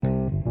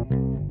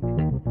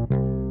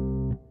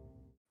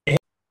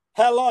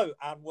Hello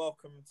and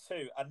welcome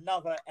to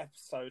another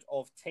episode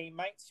of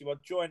Teammates. You are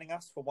joining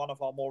us for one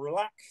of our more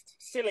relaxed,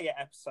 sillier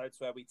episodes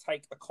where we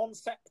take a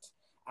concept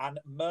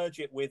and merge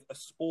it with a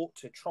sport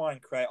to try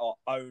and create our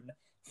own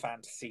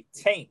fantasy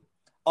team.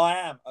 I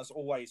am, as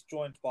always,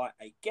 joined by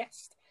a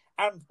guest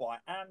and by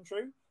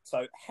Andrew.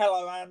 So,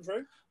 hello,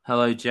 Andrew.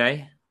 Hello,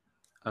 Jay.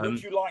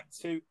 Would you like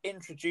to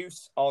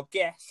introduce our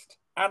guest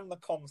and the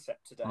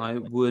concept today? I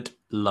would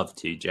love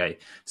to, Jay.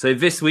 So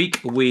this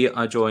week we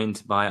are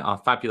joined by our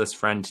fabulous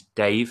friend,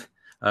 Dave.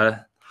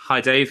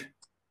 Hi, Dave.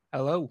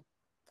 Hello.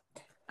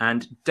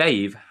 And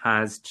Dave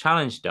has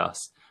challenged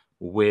us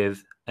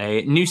with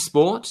a new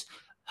sport,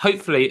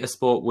 hopefully a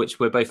sport which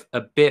we're both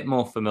a bit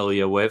more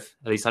familiar with.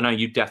 At least I know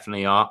you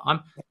definitely are.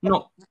 I'm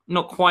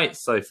not quite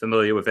so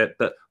familiar with it,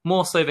 but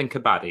more so than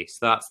Kabaddi.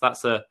 So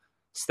that's a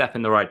step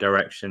in the right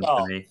direction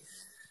for me.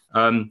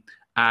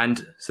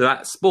 And so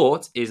that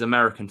sport is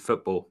American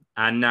football.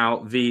 And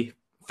now the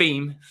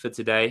theme for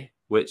today,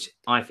 which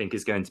I think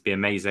is going to be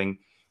amazing,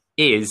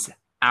 is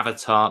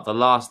Avatar, The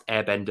Last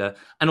Airbender,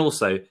 and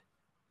also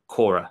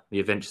Korra, The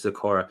Adventures of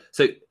Korra.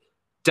 So,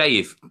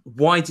 Dave,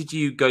 why did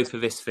you go for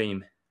this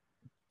theme?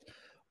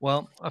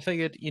 Well, I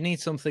figured you need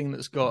something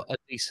that's got a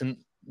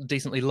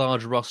decently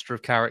large roster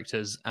of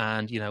characters,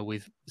 and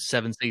with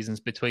 7 seasons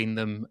between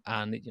them,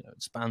 and it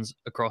spans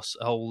across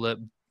a whole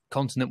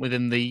continent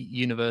within the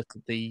universe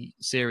of the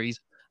series.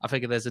 I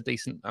figure there's a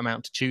decent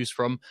amount to choose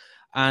from,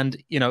 and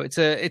it's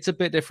a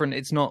bit different.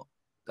 It's not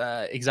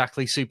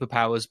exactly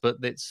superpowers,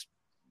 but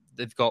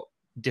they've got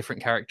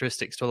different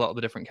characteristics to a lot of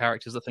the different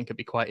characters. I think it'd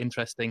be quite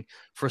interesting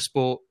for a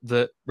sport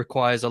that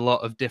requires a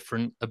lot of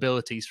different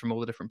abilities from all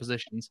the different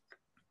positions.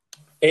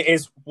 It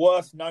is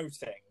worth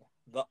noting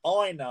that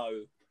I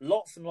know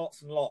lots and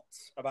lots and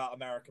lots about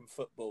American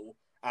football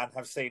and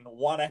have seen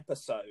one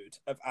episode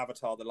of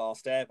Avatar: The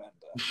Last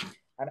Airbender.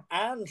 And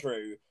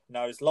Andrew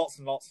knows lots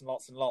and lots and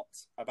lots and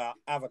lots about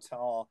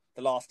Avatar: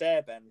 The Last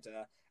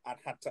Airbender and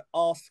had to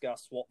ask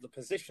us what the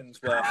positions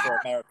were for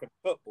American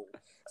football.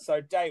 So,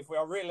 Dave, we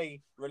are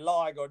really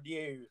relying on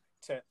you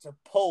to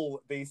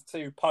pull these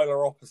two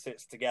polar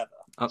opposites together.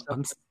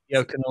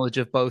 Knowledge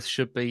of both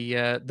should be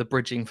the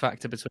bridging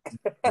factor between.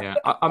 Yeah,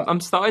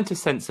 I'm starting to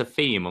sense a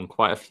theme on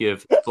quite a few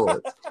of the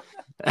thoughts.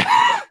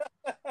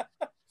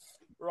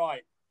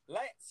 Right,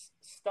 let's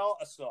start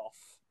us off.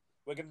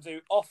 We're going to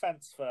do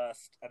offense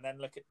first and then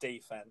look at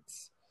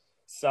defense.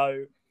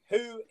 So,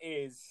 who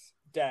is,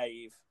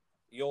 Dave,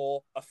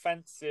 your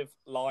offensive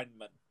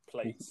lineman,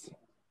 please?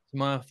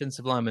 My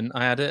offensive lineman,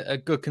 I had a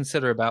good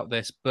consider about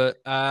this, but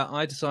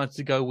I decided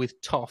to go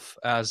with Toph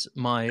as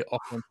my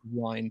offensive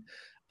line.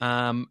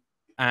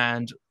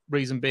 And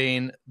reason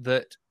being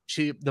that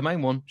the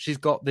main one, she's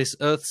got this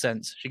earth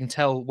sense. She can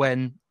tell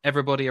when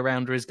everybody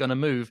around her is going to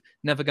move.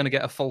 Never going to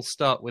get a false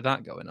start with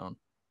that going on.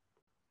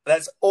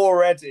 That's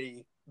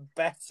already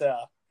better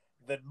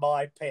than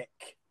my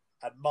pick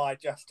and my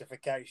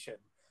justification.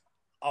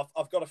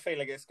 I've got a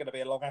feeling it's going to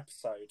be a long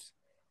episode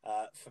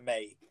for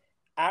me.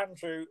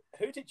 Andrew,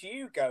 who did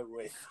you go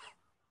with?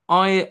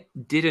 I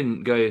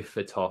didn't go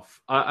for Toph.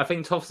 I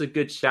think Toph's a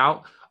good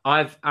shout.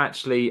 I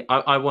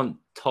want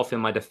Toph in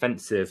my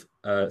defensive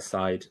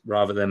side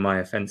rather than my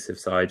offensive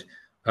side.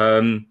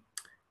 I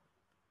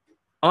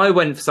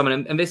went for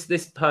someone, and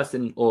this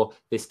person or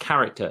this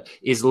character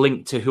is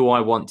linked to who I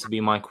want to be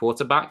my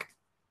quarterback.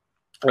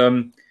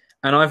 And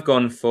I've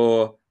gone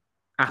for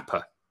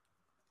Appa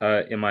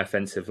in my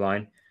offensive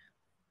line.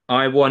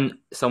 I want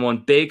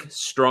someone big,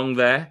 strong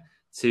there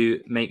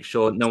to make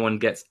sure no one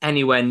gets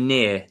anywhere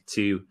near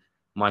to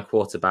my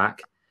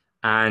quarterback.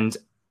 And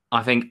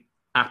I think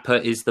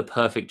Appa is the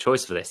perfect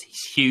choice for this.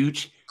 He's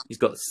huge. He's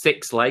got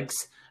 6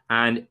 legs.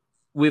 And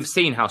we've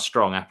seen how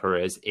strong Appa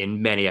is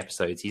in many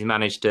episodes. He's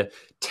managed to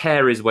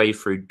tear his way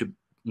through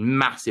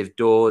massive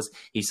doors.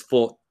 He's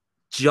fought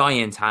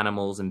giant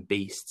animals and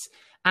beasts.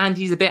 And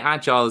he's a bit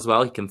agile as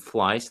well. He can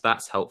fly, so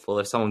that's helpful.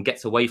 If someone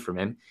gets away from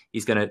him,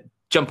 he's going to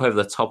jump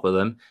over the top of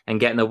them and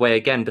get in the way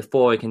again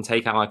before he can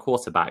take out my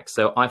quarterback.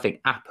 So I think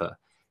Appa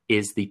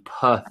is the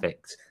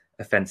perfect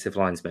offensive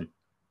linesman.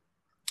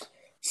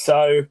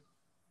 So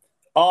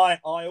I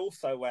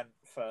also went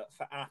for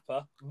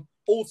Appa,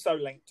 also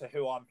linked to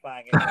who I'm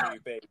playing in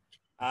QB.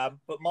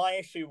 But my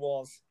issue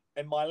was,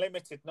 in my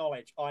limited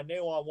knowledge, I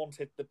knew I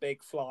wanted the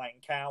big flying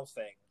cow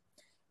thing,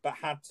 but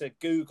had to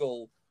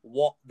Google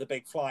what the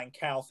big flying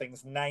cow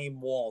thing's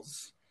name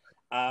was.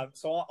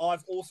 So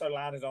I've also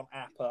landed on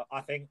Appa. I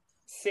think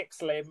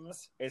 6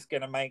 limbs is going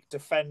to make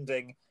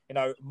defending,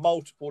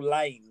 multiple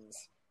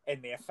lanes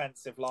in the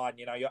offensive line,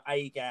 your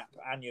A gap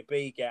and your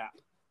B gap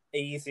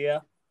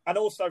easier. And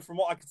also, from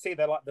what I can see,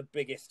 they're like the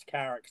biggest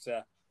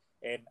character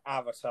in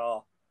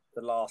Avatar: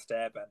 The Last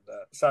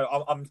Airbender.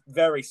 So I'm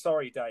very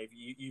sorry, Dave.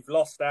 You've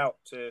lost out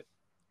to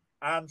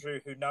Andrew,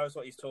 who knows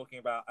what he's talking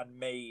about, and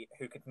me,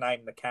 who could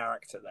name the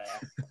character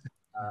there.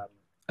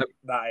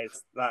 That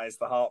is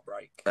the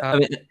heartbreak.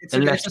 It's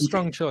a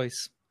strong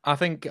choice. I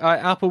think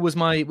Apple was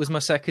my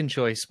second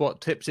choice.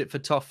 What tipped it for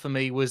Toph for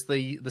me was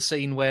the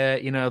scene where,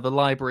 you know, the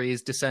library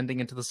is descending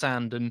into the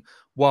sand, and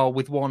while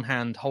with one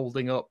hand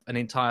holding up an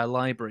entire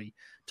library,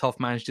 Toph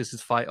manages to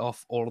fight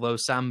off all of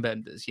those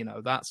sandbenders. You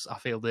know, that's, I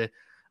feel,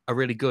 a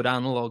really good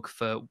analog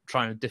for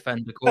trying to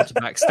defend the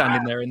quarterback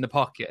standing there in the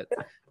pocket.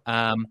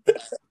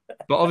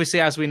 But obviously,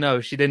 as we know,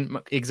 she didn't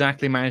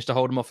exactly manage to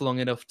hold him off long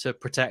enough to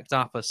protect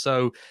Appa.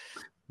 So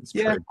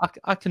yeah,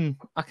 I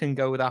can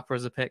go with Appa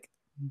as a pick.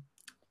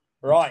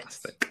 Right.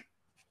 Fantastic.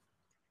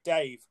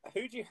 Dave,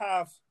 who do you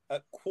have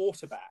at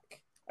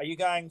quarterback? Are you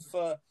going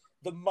for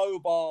the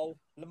mobile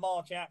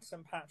Lamar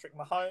Jackson, Patrick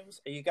Mahomes?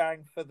 Are you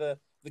going for the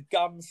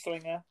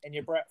gunslinger in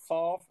your Brett Favre?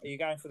 Are you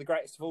going for the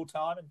greatest of all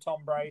time and Tom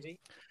Brady?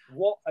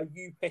 What are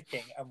you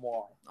picking and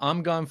why?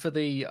 I'm going for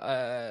the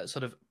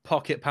sort of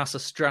pocket passer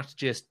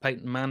strategist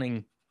Peyton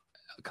Manning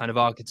kind of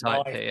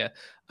archetype here.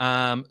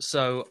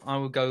 So I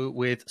will go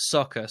with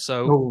Soccer.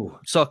 So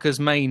Soccer's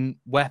main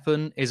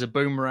weapon is a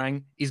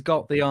boomerang. He's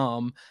got the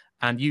arm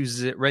and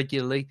uses it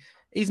regularly.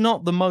 He's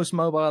not the most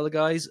mobile of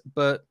guys,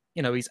 but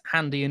you know, he's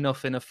handy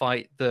enough in a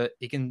fight that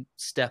he can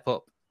step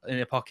up in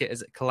a pocket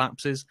as it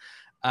collapses.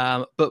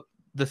 But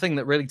the thing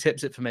that really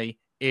tips it for me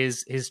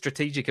is his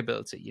strategic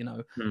ability. You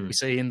know, we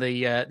see in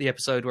the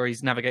episode where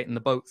he's navigating the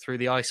boat through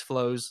the ice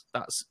flows.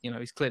 That's, you know,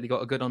 he's clearly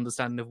got a good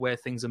understanding of where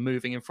things are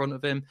moving in front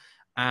of him.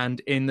 And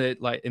in the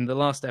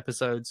last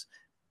episodes,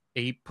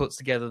 he puts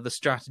together the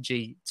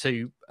strategy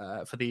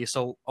for the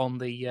assault on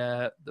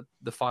the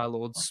Fire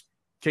Lord's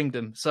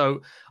kingdom.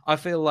 So I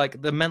feel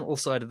like the mental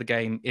side of the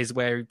game is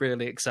where he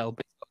really excelled.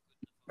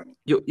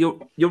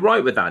 You're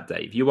right with that,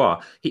 Dave. You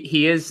are.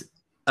 He is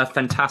a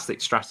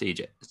fantastic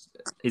strategist.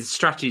 His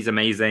strategy is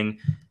amazing.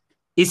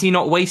 Is he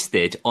not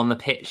wasted on the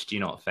pitch? Do you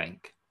not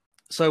think?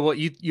 So what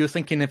you're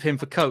thinking of him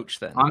for coach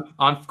then?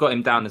 I've got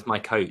him down as my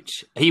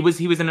coach. He was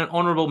in an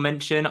honourable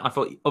mention. I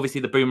thought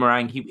obviously the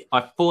boomerang.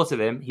 I thought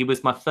of him. He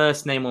was my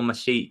first name on my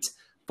sheet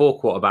for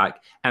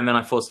quarterback, and then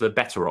I thought of a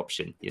better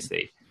option. You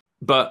see,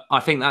 but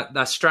I think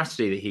that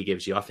strategy that he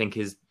gives you, I think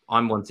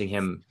I'm wanting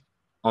him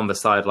on the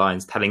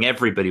sidelines, telling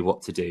everybody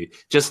what to do,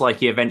 just like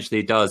he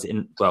eventually does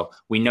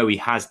we know he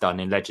has done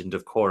in Legend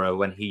of Korra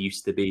when he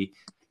used to be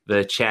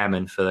the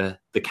chairman for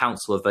the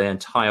council of the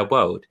entire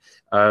world.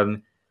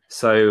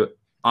 So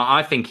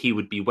I think he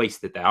would be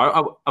wasted there.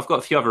 I've got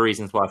a few other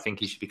reasons why I think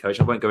he should be coach.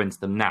 I won't go into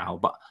them now,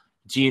 but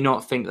do you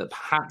not think that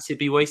perhaps he'd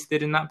be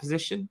wasted in that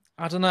position?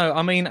 I don't know.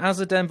 I mean, as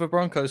a Denver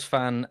Broncos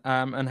fan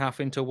and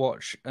having to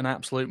watch an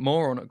absolute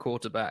moron at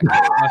quarterback,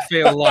 I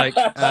feel like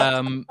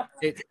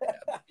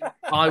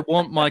I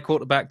want my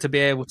quarterback to be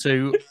able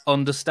to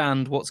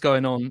understand what's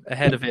going on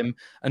ahead of him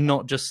and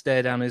not just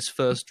stare down his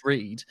first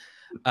read.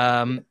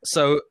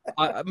 So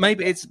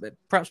maybe it's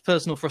perhaps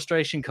personal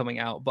frustration coming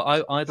out,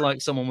 but I'd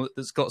like someone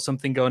that's got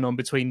something going on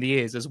between the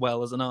ears as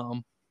well as an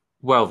arm.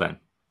 Well then,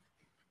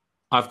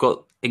 I've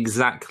got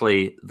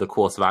exactly the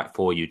quarterback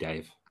for you,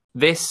 Dave.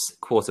 This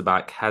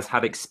quarterback has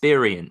had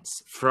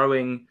experience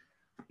throwing,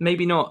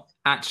 maybe not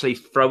actually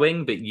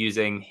throwing, but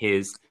using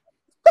his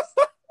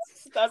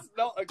That's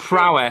not a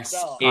prowess.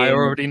 I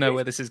already know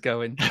where this is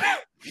going.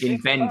 In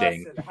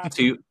bending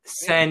to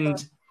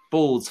send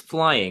balls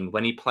flying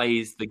when he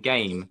plays the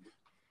game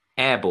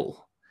airball.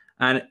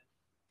 And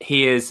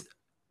he is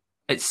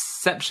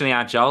exceptionally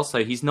agile,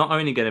 so he's not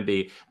only going to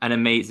be an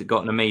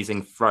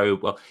amazing throw.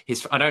 Well,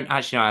 I don't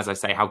actually know, as I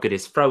say, how good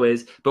his throw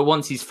is, but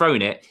once he's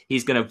thrown it,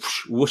 he's going to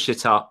whoosh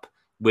it up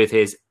with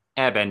his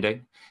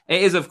airbending.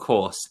 It is, of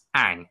course,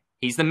 Aang.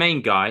 He's the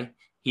main guy.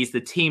 He's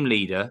the team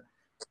leader.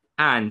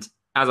 And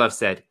as I've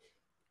said,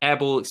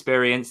 airball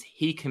experience,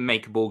 he can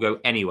make a ball go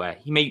anywhere.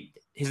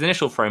 His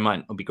initial throw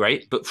might not be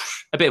great, but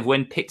a bit of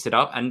wind picks it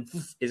up and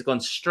it's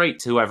gone straight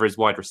to whoever his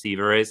wide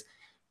receiver is.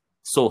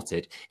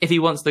 Sorted. If he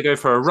wants to go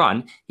for a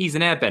run, he's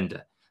an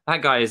airbender.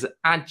 That guy is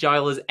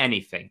agile as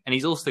anything. And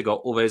he's also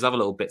got all those other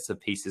little bits and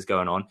pieces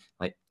going on,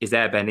 like his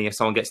airbending. If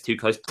someone gets too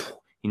close,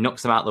 he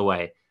knocks them out of the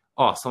way.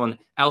 Oh, someone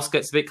else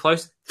gets a bit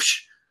close,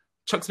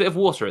 chucks a bit of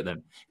water at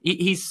them.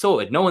 He's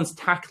sorted. No one's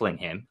tackling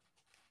him.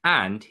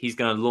 And he's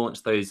going to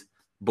launch those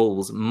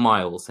balls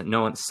miles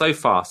and so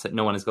fast that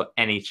no one has got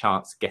any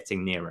chance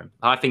getting near him.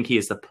 I think he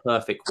is the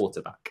perfect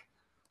quarterback.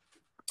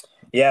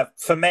 Yeah,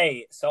 for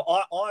me. So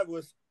I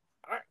was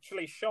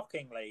actually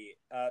shockingly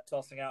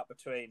tossing out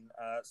between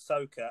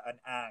Sokka and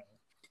Aang.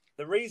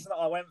 The reason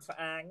I went for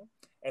Aang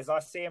is I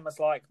see him as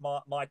like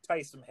my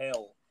Taysom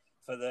Hill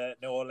for the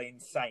New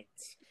Orleans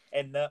Saints,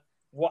 in that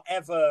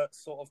whatever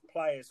sort of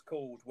play is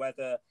called,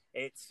 whether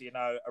it's, you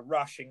know, a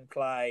rushing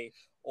play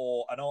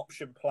or an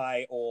option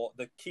play or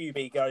the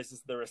QB goes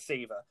as the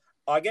receiver,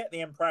 I get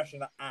the impression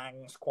that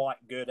Aang's quite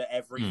good at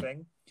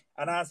everything.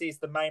 And as he's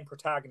the main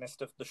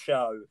protagonist of the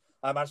show,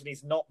 I imagine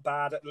he's not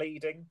bad at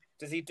leading.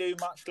 Does he do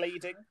much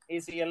leading?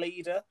 Is he a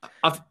leader?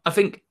 I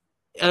think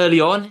early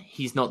on,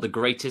 he's not the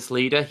greatest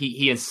leader.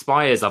 He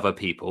inspires other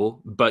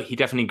people, but he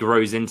definitely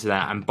grows into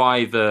that. And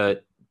by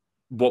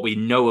what we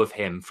know of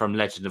him from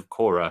Legend of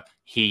Korra,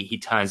 he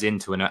turns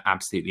into an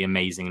absolutely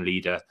amazing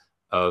leader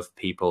of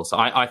people. So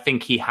I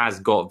think he has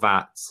got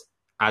that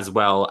as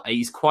well.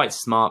 He's quite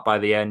smart by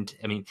the end.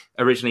 I mean,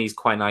 originally he's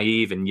quite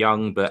naive and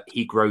young, but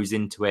he grows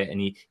into it and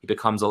he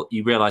becomes,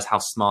 you realize how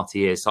smart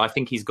he is. So I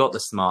think he's got the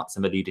smarts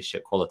and the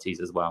leadership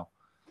qualities as well.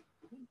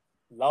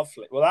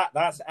 Lovely. Well,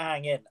 that's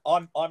Ang in.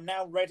 I'm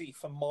now ready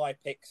for my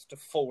picks to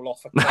fall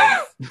off a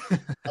cliff.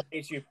 I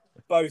need you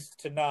both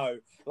to know,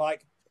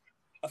 like,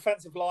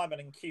 offensive lineman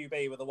and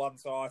QB were the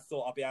ones that I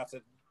thought I'd be able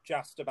to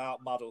just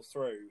about muddle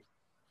through.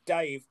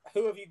 Dave,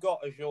 who have you got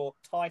as your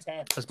tight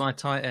end? As my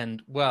tight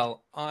end?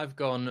 Well, I've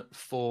gone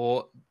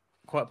for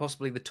quite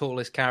possibly the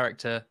tallest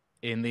character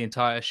in the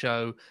entire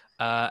show,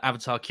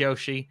 Avatar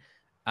Kyoshi.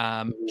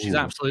 She's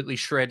absolutely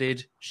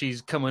shredded.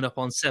 She's coming up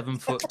on 7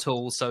 foot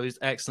tall, so it's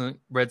excellent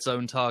red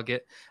zone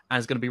target, and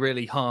it's going to be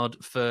really hard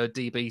for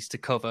DBs to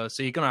cover.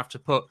 So you're going to have to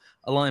put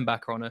a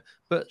linebacker on her.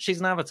 But she's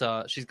an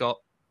avatar. She's got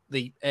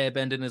the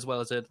airbending as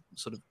well as a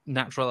sort of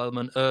natural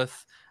element,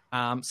 earth.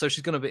 So it's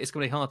going to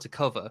be hard to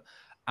cover.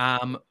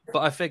 But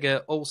I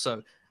figure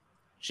also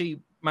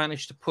she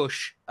managed to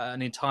push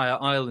an entire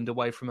island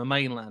away from a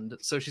mainland,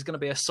 so she's going to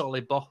be a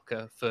solid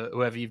blocker for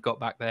whoever you've got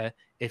back there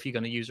if you're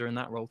going to use her in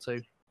that role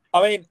too.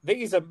 I mean,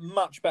 these are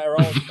much better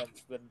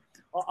arguments than...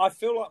 I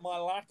feel like my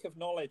lack of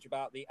knowledge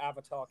about the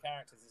Avatar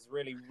characters is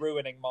really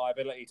ruining my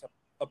ability to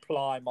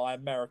apply my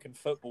American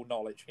football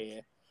knowledge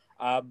here.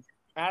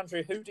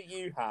 Andrew, who do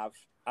you have?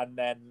 And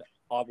then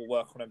I will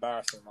work on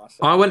embarrassing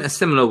myself. I went a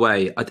similar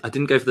way. I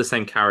didn't go for the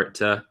same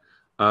character.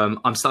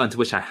 I'm starting to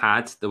wish I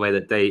had, the way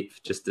that Dave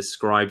just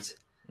described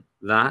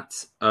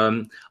that.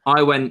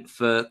 I went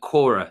for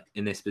Korra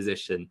in this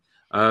position,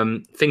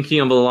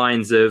 thinking on the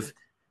lines of,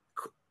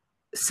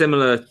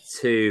 similar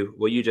to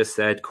what you just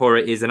said,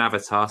 Korra is an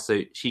avatar,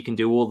 so she can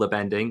do all the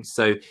bending.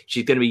 So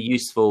she's going to be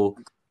useful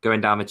going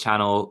down the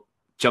channel,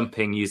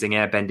 jumping, using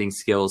airbending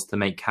skills to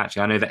make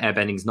catching. I know that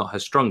airbending is not her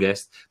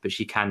strongest, but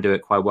she can do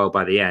it quite well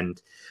by the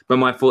end. But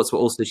my thoughts were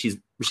also she's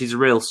a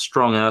real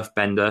strong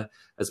earthbender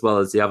as well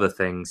as the other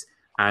things.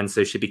 And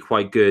so she'd be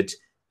quite good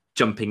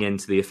jumping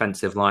into the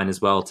offensive line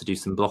as well to do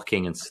some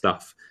blocking and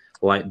stuff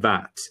like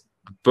that.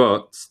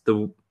 But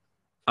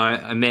I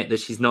admit that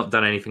she's not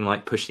done anything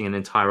like pushing an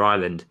entire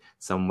island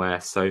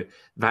somewhere. So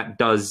that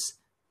does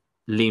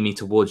lean me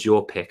towards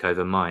your pick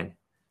over mine.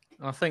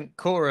 I think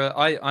Korra,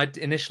 I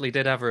initially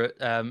did have her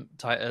at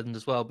tight end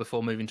as well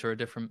before moving to a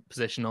different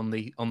position on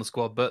the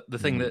squad. But the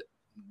thing that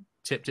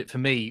tipped it for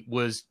me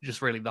was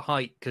just really the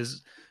height,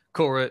 because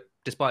Korra,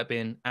 despite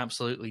being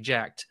absolutely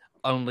jacked,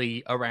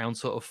 only around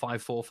sort of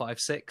 5'4",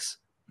 5'6".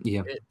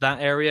 Yeah,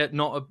 that area,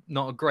 not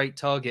a great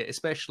target,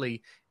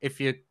 especially if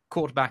your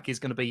quarterback is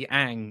going to be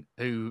Ang,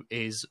 who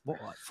is like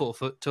 4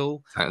 foot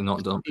tall.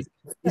 Not done.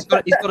 He's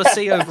got to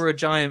see over a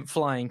giant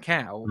flying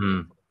cow.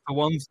 For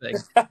one thing,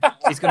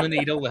 he's going to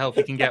need all the help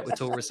he can get with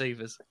tall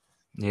receivers.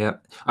 Yeah,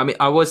 I mean,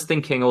 I was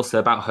thinking also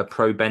about her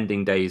pro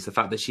bending days, the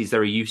fact that she's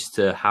very used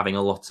to having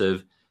a lot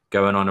of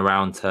going on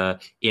around her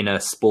in a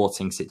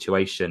sporting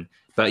situation.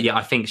 But yeah,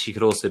 I think she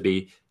could also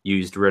be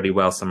used really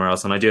well somewhere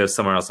else. And I do have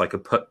somewhere else I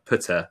could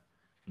put her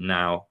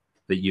now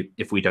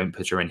if we don't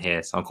put her in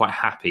here. So I'm quite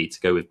happy to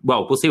go with,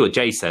 well, we'll see what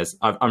Jay says.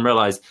 I'm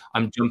realised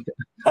I'm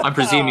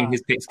presuming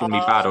his pick's going to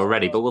be bad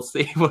already, but we'll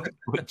see what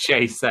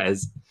Jay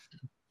says.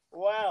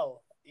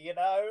 Well,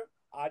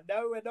 I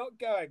know we're not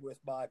going with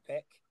my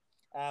pick,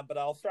 but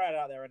I'll throw it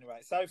out there anyway.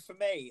 So for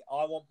me,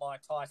 I want my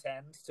tight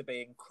end to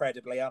be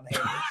incredibly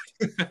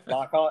unhinged.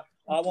 Like I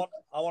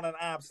want an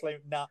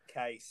absolute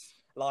nutcase.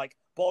 Like,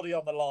 body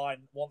on the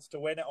line, wants to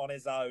win it on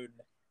his own.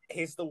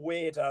 He's the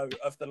weirdo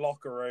of the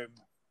locker room.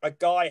 A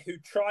guy who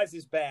tries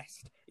his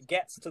best,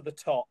 gets to the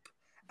top,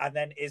 and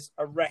then is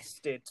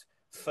arrested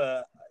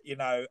for,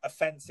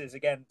 offences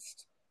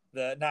against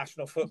the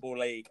National Football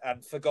League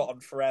and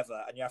forgotten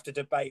forever. And you have to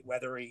debate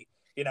whether he,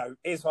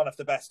 is one of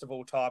the best of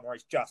all time or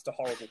he's just a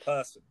horrible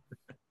person.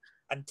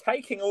 And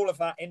taking all of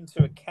that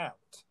into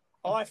account,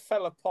 I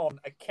fell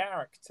upon a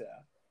character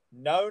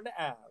known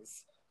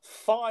as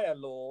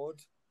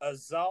Firelord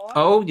Ozai.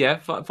 Oh, yeah,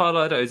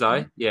 Firelord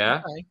Ozai,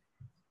 yeah. Okay.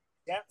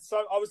 Yeah,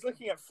 so I was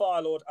looking at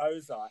Firelord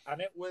Ozai,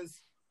 and it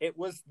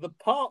was the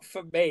part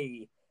for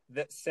me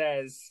that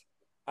says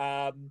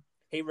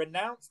he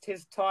renounced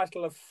his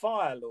title of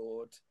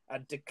Firelord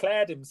and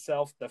declared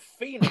himself the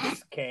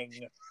Phoenix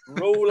King,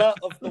 ruler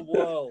of the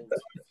world.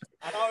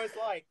 And I was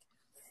like,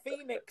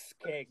 Phoenix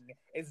King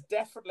is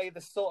definitely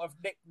the sort of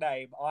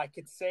nickname I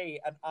could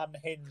see an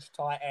unhinged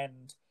tight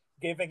end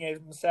giving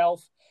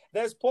himself.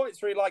 There's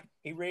points where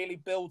he really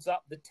builds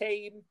up the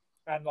team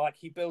and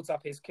he builds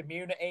up his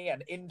community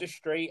and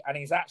industry, and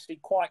he's actually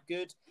quite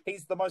good.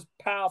 He's the most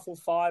powerful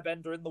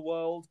firebender in the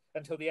world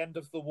until the end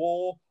of the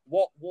war.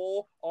 What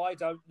war? I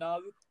don't know,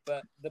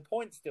 but the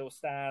point still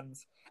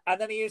stands. And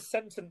then he is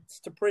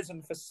sentenced to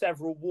prison for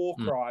several war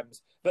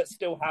crimes, but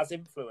still has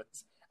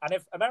influence. And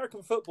if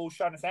American football's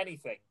shown us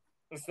anything,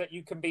 it's that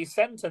you can be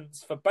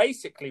sentenced for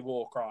basically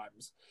war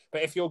crimes,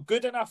 but if you're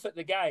good enough at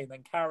the game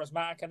and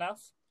charismatic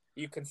enough,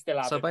 you can still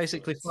have. So influence.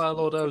 Basically,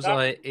 Firelord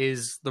Ozai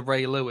is the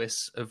Ray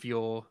Lewis of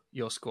your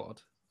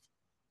squad.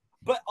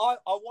 But I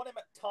want him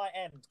at tight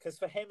end because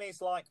for him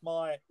he's like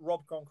my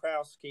Rob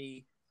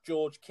Gronkowski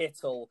George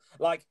Kittle.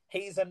 Like,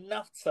 he's a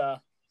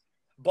nutter,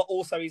 but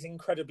also he's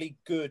incredibly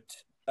good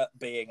at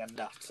being a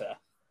nutter.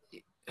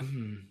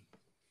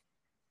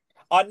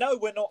 I know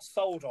we're not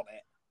sold on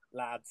it,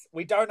 lads.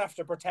 We don't have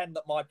to pretend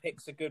that my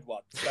pick's a good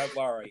one. Don't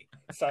worry.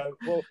 So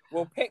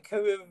we'll pick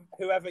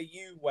whoever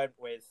you went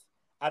with,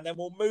 and then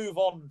we'll move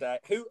on.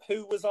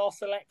 Who was our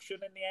selection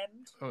in the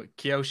end? Oh,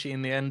 Kyoshi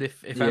in the end,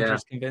 if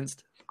Andrew's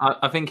convinced.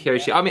 I think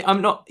Kyoshi. Yeah. I mean,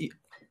 I'm not.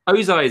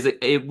 Ozai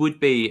it would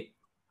be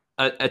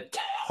a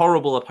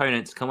horrible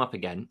opponent to come up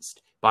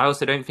against, but I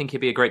also don't think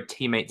he'd be a great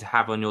teammate to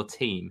have on your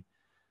team.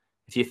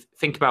 If you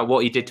think about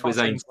what he did to his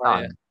own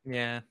son.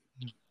 Yeah.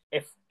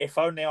 If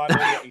only I knew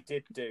what he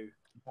did do.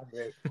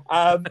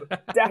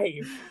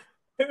 Dave,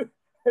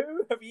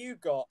 who have you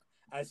got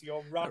as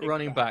your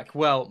running back?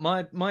 Well,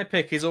 my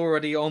pick is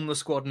already on the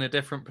squad in a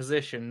different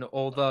position,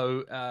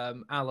 although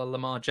a la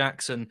Lamar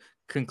Jackson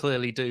can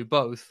clearly do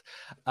both.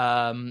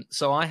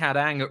 So I had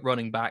Ang at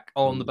running back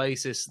on the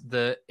basis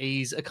that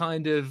he's a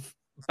kind of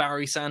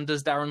Barry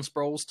Sanders, Darren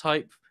Sproles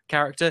type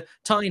character.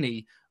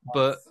 Tiny,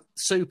 but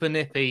super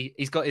nippy.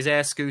 He's got his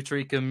air scooter.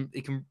 He can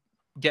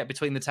get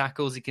between the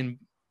tackles. He can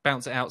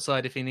bounce it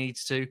outside if he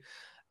needs to.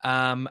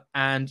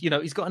 And,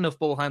 he's got enough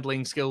ball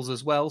handling skills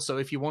as well. So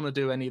if you want to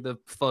do any of the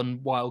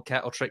fun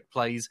wildcat or trick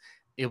plays,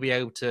 he'll be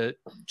able to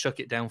chuck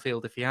it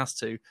downfield if he has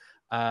to.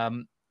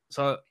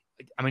 So,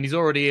 I mean, he's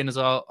already in as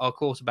our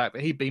quarterback,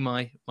 but he'd be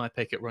my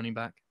pick at running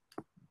back.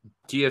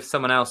 Do you have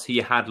someone else who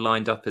you had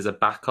lined up as a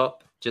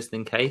backup just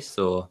in case,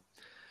 or?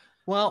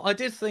 Well, I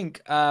did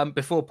think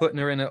before putting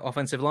her in an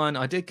offensive line,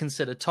 I did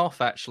consider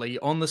Toph actually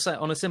on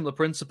a similar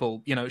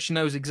principle. She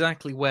knows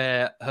exactly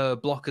where her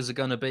blockers are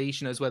going to be.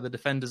 She knows where the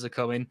defenders are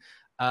coming.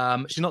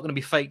 She's not going to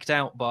be faked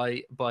out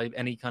by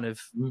any kind of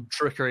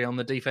trickery on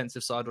the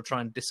defensive side or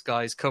trying to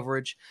disguise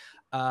coverage.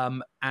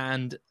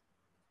 And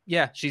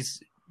yeah,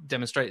 she's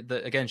demonstrated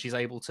that again. She's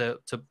able to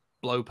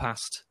blow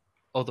past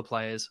other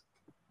players.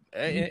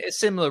 A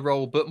similar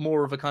role, but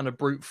more of a kind of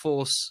brute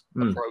force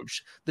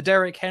approach. The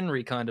Derrick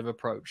Henry kind of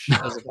approach,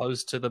 as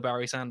opposed to the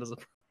Barry Sanders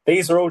approach.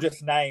 These are all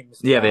just names.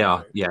 Yeah, they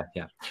are. Yeah.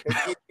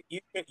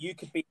 You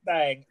could be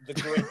saying the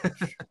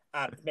Grinch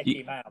and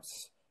Mickey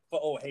Mouse for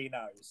all he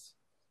knows.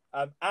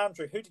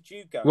 Andrew, who did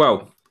you go?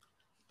 Well,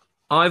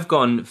 I've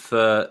gone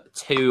for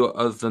two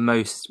of the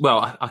most.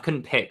 Well, I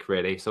couldn't pick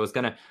really, so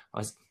I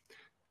was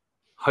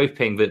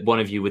hoping that one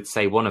of you would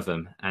say one of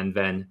them, and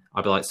then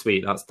I'd be like,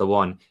 "Sweet, that's the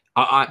one."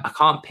 I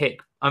can't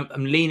pick.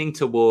 I'm leaning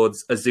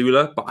towards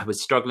Azula, but I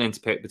was struggling to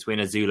pick between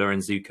Azula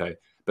and Zuko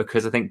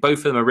because I think both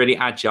of them are really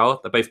agile.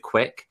 They're both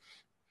quick.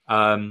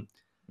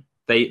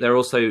 They're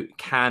also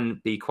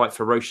can be quite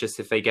ferocious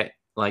if they get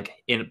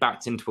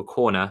backed into a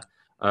corner.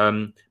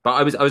 But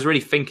I was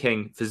really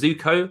thinking for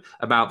Zuko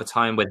about the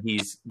time when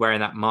he's wearing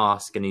that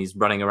mask and he's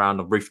running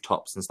around on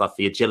rooftops and stuff.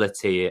 The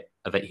agility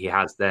that he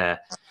has there,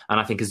 and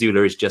I think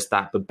Azula is just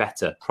that, but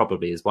better.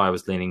 Probably is why I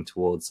was leaning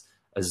towards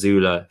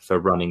Azula for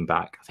running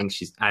back. I think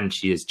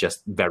she is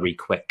just very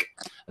quick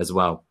as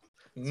well.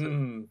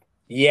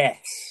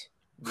 Yes.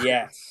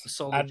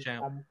 Solid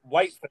shout.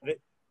 Wait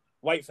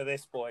for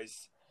this,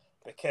 boys,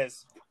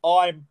 because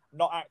I'm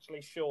not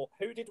actually sure.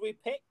 Who did we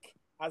pick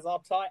as our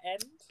tight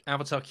end?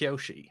 Avatar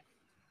Kyoshi.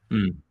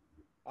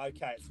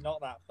 Okay, it's not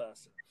that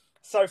person.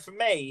 So for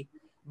me,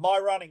 my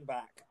running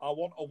back, I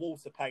want a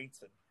Walter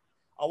Payton.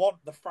 I want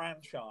the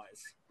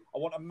franchise. I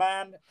want a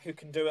man who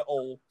can do it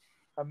all.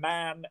 A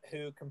man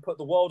who can put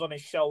the world on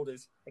his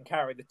shoulders and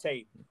carry the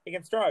team. He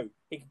can throw,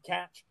 he can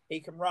catch, he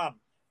can run.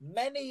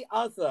 Many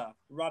other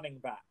running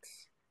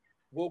backs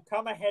will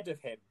come ahead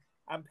of him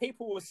and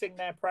people will sing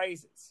their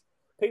praises.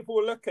 People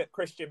will look at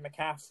Christian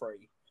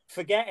McCaffrey,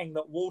 forgetting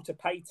that Walter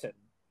Payton,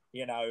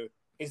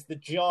 is the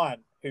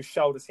giant whose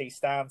shoulders he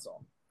stands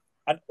on.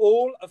 And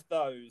all of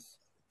those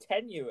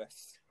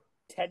tenuous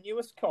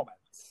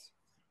comments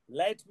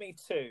led me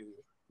to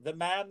the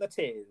man that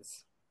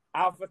is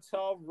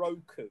Avatar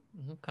Roku.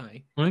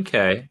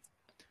 Okay.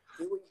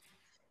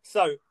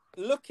 So,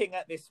 looking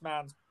at this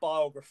man's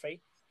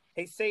biography,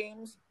 he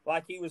seems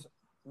like he was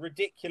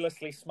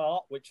ridiculously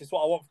smart, which is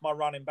what I want for my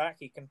running back.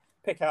 He can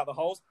pick out the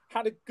holes.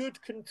 Had a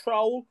good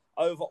control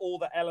over all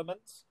the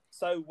elements.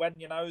 So when,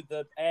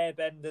 the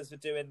airbenders are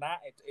doing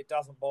that, it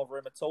doesn't bother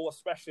him at all,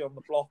 especially on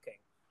the blocking.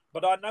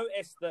 But I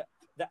noticed that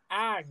the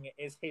Ang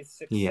is his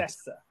successor. Yes.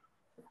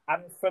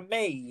 And for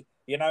me,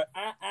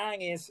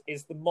 Ang is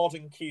the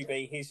modern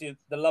QB. He's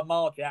the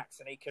Lamar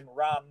Jackson. He can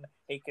run,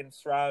 he can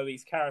throw,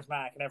 he's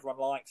charismatic, and everyone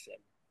likes him.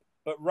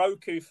 But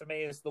Roku, for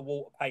me, is the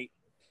Walter Payton.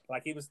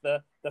 He was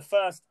the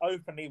first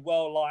openly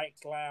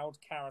well-liked, loud,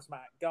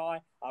 charismatic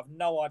guy. I have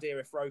no idea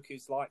if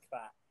Roku's like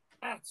that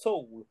at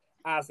all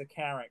as a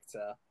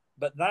character.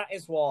 But that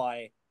is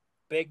why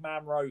Big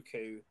Man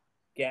Roku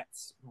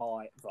gets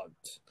my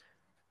vote.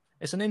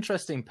 It's an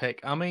interesting pick.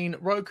 I mean,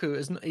 Roku,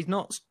 he's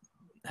not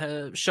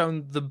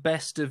shown the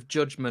best of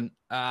judgment.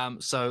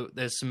 So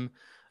there's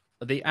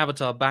the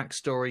Avatar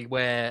backstory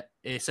where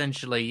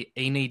essentially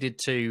he needed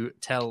to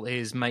tell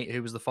his mate,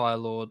 who was the Fire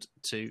Lord,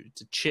 to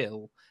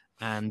chill.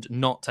 and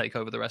not take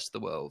over the rest of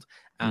the world.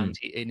 And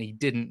he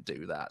didn't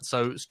do that.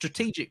 So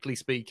strategically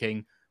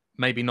speaking,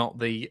 maybe not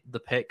the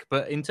pick,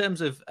 but in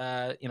terms of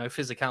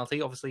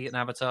physicality, obviously in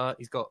Avatar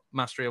he's got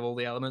mastery of all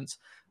the elements.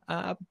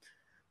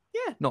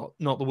 Not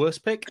the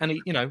worst pick, and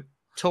he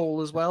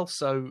tall as well.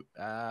 So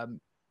I'll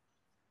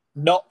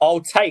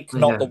take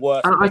not the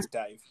worst pick,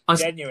 Dave.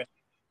 Genuinely,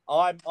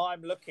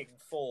 I'm looking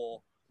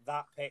for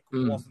that pick.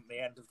 Wasn't the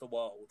end of the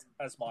world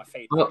as my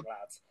feedback,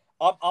 lads.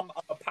 I'm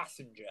a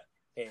passenger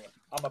here.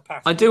 I'm a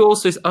passenger. I do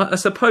also, I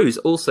suppose,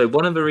 also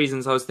one of the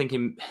reasons I was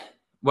thinking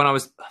when I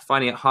was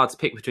finding it hard to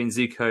pick between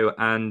Zuko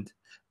and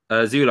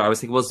Zula, I was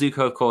thinking, well,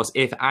 Zuko, of course,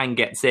 if Aang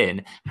gets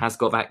in, has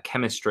got that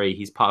chemistry.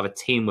 He's part of a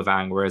team with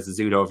Aang, whereas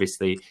Zula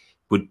obviously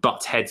would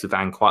butt heads with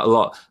Aang quite a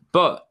lot.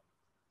 But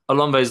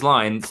along those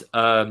lines,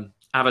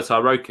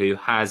 Avatar Roku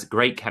has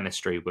great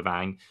chemistry with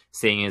Aang,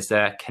 seeing as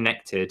they're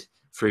connected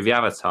through the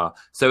Avatar.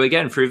 So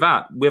again, through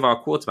that, with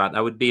our quarterback,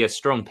 that would be a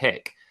strong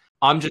pick.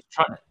 I'm just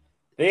trying to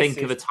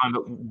think of a time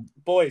that...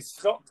 Boys,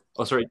 stop.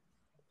 Oh, sorry.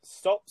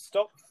 Stop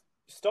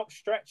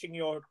stretching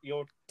your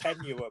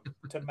tenuum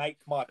to make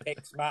my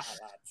picks matter,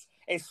 lads.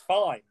 It's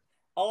fine.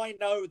 I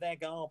know they're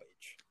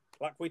garbage.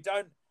 Like, we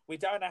don't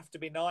have to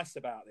be nice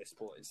about this,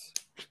 boys.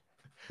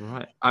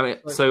 Right. I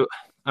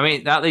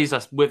mean, that leaves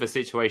us with a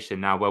situation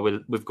now where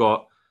we've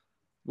got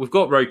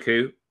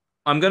Roku.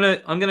 I'm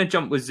gonna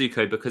jump with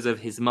Zuko because of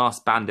his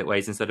masked bandit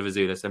ways instead of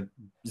Azula. So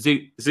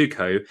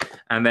Zuko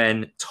and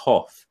then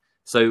Toph.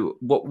 So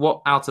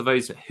what out of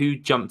those, who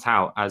jumped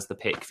out as the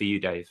pick for you,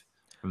 Dave,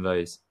 from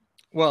those?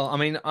 Well, I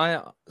mean,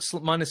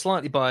 mine is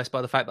slightly biased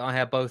by the fact that I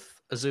have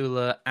both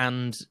Azula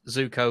and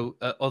Zuko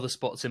at other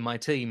spots in my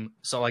team.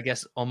 So I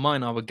guess on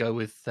mine I would go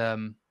with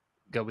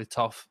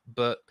Toph.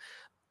 But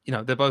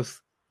they're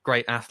both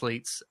great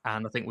athletes,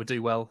 and I think would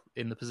do well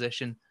in the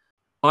position.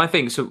 I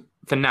think so.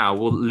 For now,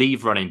 we'll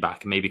leave running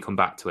back and maybe come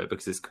back to it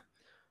because it's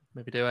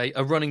maybe do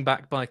a running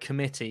back by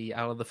committee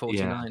out of the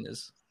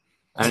 49ers.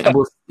 And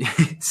we'll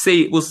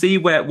see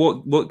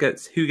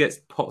who gets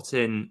popped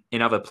in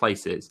other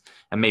places,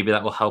 and maybe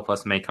that will help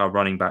us make our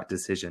running back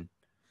decision.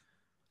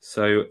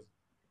 So,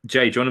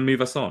 Jay, do you want to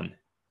move us on?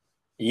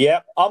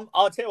 Yep.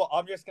 I'll tell you what,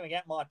 I'm just going to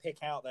get my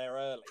pick out there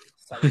early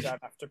so we don't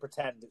have to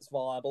pretend it's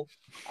viable.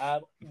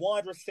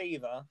 Wide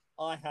receiver,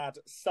 I had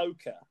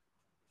Sokka.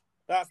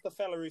 That's the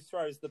fella who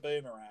throws the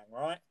boomerang,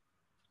 right?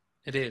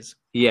 It is.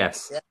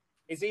 Yes. Yeah.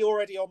 Is he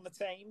already on the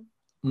team?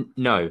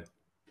 No.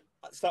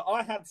 So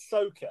I had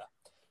Sokka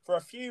for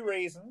a few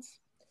reasons.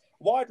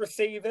 Wide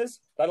receivers,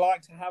 they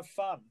like to have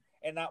fun.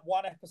 In that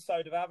one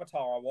episode of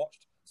Avatar I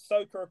watched,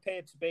 Sokka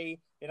appeared to be,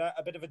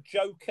 a bit of a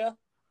joker.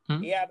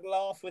 He had a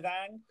laugh with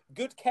Aang.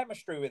 Good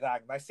chemistry with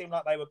Aang. They seemed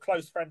like they were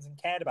close friends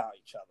and cared about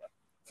each other.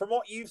 From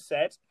what you've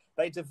said,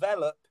 they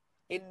develop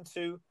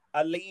into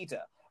a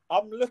leader.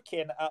 I'm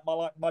looking at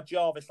my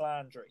Jarvis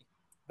Landry.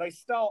 They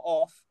start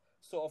off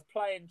sort of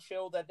playing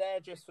chill. They're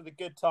there just for the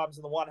good times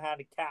and the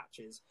one-handed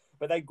catches.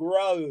 But they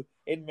grow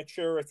in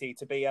maturity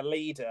to be a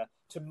leader,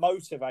 to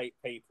motivate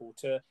people,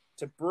 to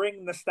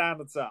bring the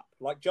standards up.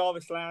 Like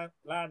Jarvis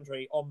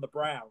Landry on the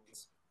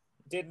Browns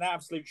did an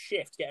absolute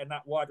shift getting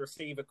that wide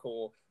receiver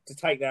core to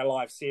take their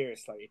lives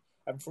seriously.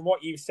 And from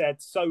what you said,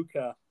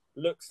 Sokka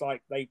looks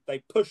like they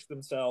pushed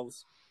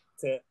themselves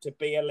to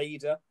be a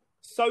leader.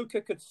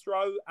 Sokka could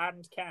throw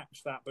and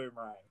catch that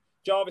boomerang.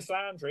 Jarvis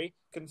Landry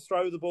can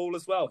throw the ball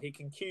as well. He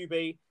can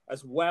QB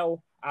as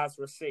well as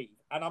receive.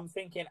 And I'm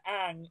thinking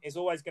Aang is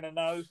always going to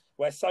know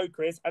where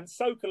Sokka is. And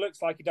Sokka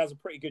looks like he does a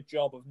pretty good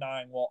job of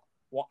knowing what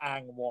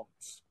Aang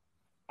wants.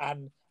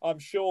 And I'm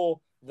sure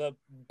the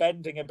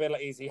bending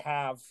abilities he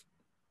have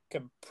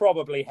can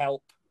probably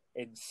help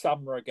in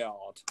some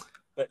regard.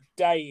 But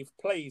Dave,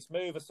 please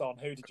move us on.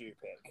 Who did you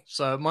pick?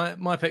 So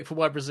my pick for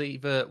wide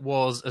receiver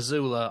was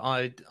Azula.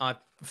 I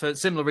for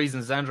similar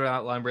reasons as Andrew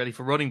outlined, really,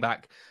 for running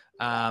back,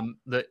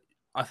 that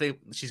I think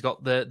she's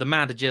got the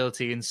mad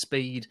agility and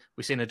speed.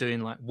 We've seen her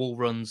doing like wall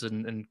runs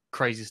and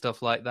crazy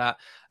stuff like that.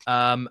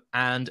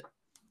 And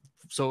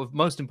sort of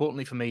most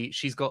importantly for me,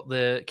 she's got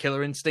the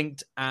killer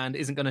instinct and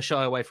isn't going to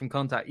shy away from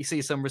contact. You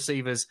see some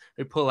receivers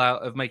who pull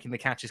out of making the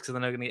catches because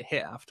they're not going to get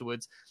hit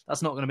afterwards.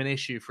 That's not going to be an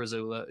issue for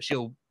Azula.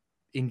 She'll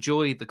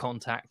enjoy the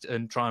contact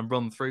and try and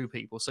run through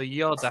people. So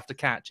yards after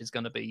catch is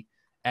going to be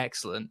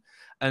excellent.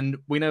 And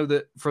we know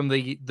that from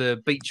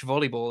the beach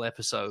volleyball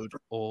episode,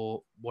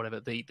 or whatever,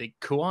 the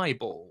Kauai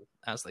ball,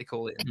 as they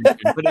call it.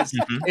 But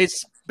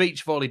it's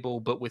beach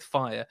volleyball, but with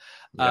fire.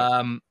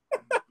 Yep.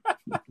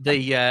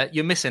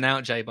 You're missing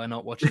out, Jay, by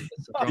not watching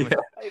this.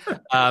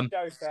 Sounds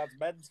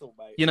mental,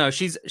 mate.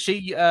 She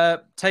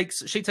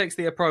takes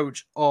the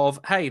approach of,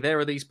 hey, there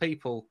are these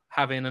people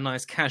having a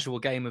nice casual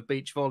game of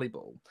beach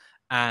volleyball,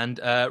 and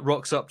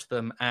rocks up to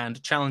them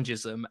and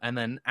challenges them and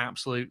then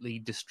absolutely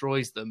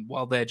destroys them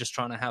while they're just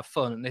trying to have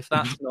fun. And if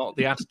that's not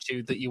the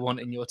attitude that you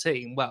want in your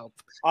team, well,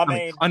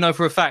 I know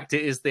for a fact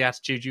it is the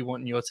attitude you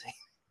want in your team.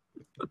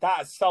 That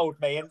has sold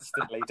me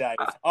instantly, Dave.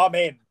 I'm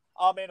in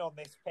on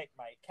this pick,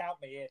 mate. Count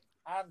me in.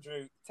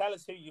 Andrew, tell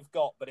us who you've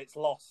got, but it's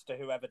lost to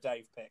whoever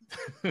Dave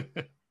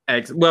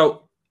picked.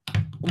 Well,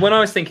 When I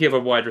was thinking of a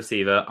wide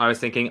receiver, I was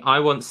thinking I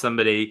want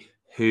somebody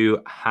who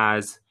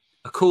has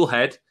a cool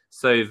head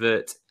so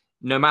that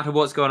no matter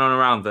what's going on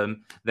around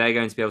them, they're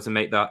going to be able to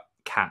make that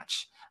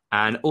catch.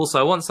 And also,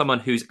 I want someone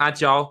who's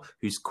agile,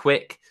 who's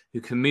quick,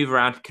 who can move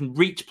around, can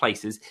reach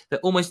places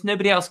that almost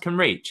nobody else can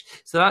reach.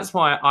 So that's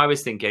why I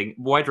was thinking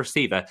wide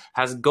receiver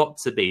has got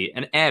to be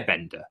an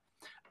airbender.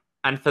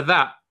 And for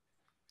that,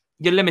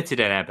 you're limited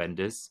in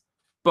airbenders,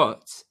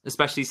 but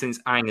especially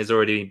since Aang has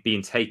already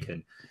been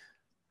taken.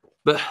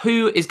 But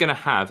who is going to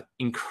have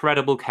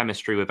incredible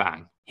chemistry with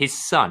Aang? His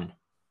son,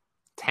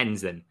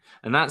 Tenzin.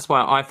 And that's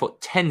why I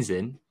thought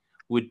Tenzin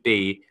would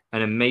be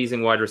an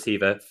amazing wide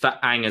receiver for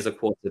Aang as a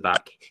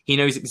quarterback. He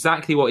knows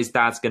exactly what his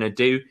dad's going to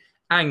do.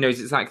 Aang knows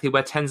exactly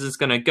where Tenzin's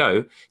going to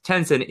go.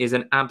 Tenzin is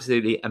an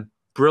absolutely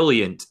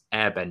brilliant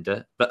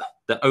airbender, but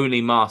the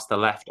only master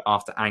left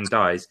after Aang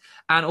dies.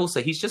 And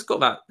also, he's just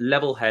got that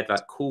level head,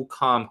 that cool,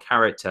 calm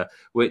character,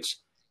 which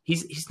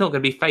he's not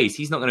going to be phased.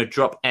 He's not going to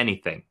drop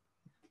anything.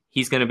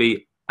 He's going to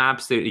be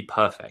absolutely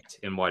perfect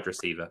in wide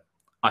receiver.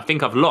 I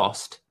think I've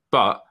lost,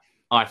 but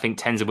I think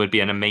Tenzin would be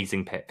an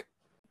amazing pick.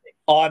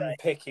 I'm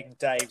picking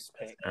Dave's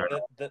pick.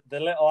 The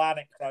little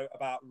anecdote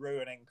about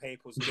ruining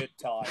people's good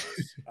times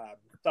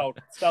sold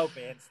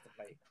me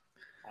instantly.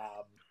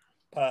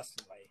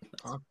 Personally,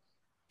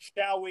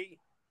 shall we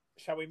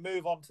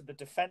move on to the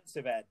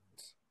defensive end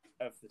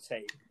of the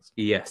team?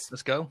 Yes,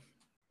 let's go.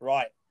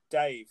 Right,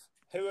 Dave,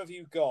 who have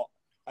you got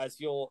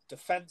as your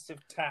defensive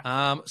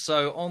tackle?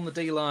 So on the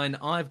D-line,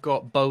 I've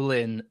got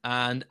Bolin,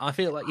 and I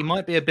feel like he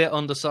might be a bit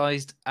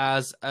undersized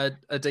as a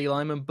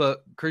D-lineman,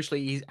 but crucially,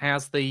 he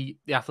has the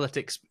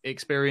athletics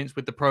experience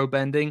with the pro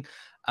bending.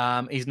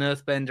 He's an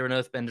earthbender, and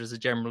earthbenders are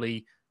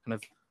generally kind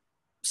of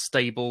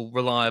stable,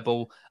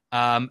 reliable,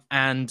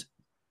 and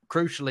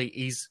crucially,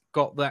 he's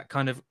got that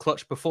kind of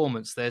clutch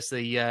performance. There's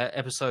the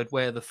episode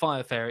where the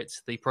Fire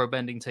Ferrets, the pro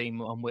bending team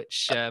on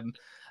which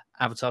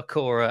Avatar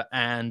Korra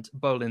and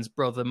Bolin's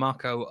brother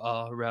Mako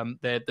are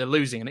they're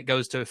losing, and it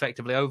goes to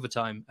effectively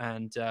overtime.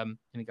 And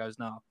he goes,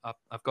 "No,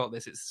 I've got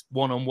this. It's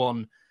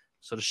 1-on-1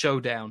 sort of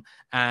showdown."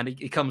 And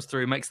he comes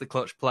through, makes the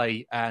clutch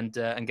play, and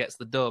gets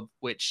the dub.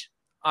 Which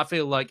I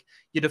feel like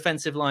your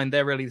defensive line,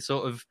 they're really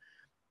sort of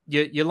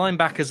your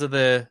linebackers are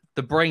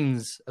the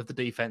brains of the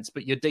defense,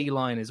 but your D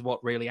line is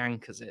what really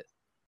anchors it.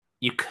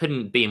 You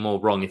couldn't be more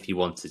wrong if you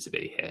wanted to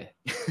be here,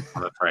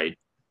 I'm afraid.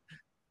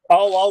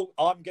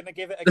 I'm going to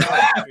give it a go,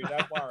 Andrew,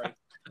 don't worry.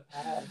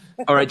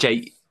 All right,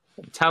 Jay,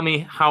 tell me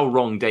how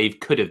wrong Dave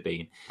could have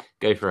been.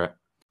 Go for it.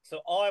 So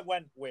I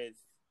went with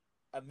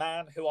a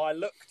man who I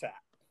looked at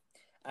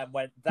and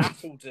went,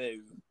 that'll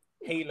do.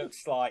 He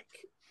looks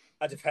like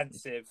a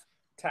defensive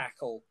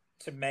tackle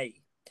to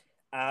me.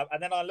 And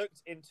then I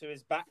looked into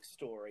his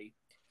backstory.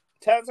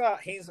 Turns out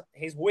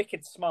he's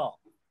wicked smart.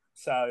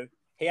 So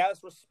he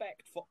has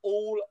respect for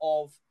all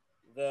of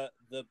the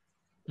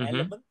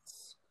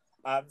elements.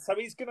 So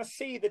he's going to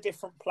see the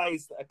different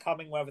plays that are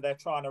coming, whether they're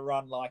trying to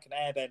run like an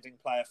airbending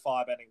play, a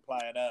firebending play,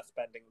 an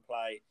earthbending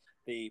play,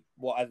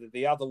 whatever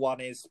the other one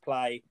is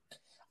play.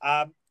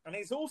 And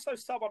he's also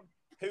someone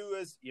who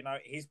has,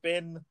 he's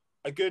been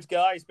a good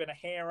guy, he's been a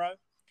hero,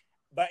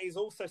 but he's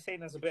also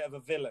seen as a bit of a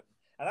villain.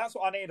 And that's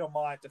what I need on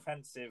my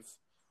defensive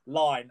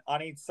line. I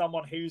need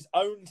someone whose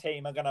own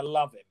team are going to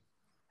love him,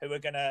 who are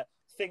going to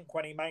think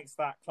when he makes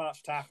that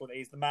clutch tackle that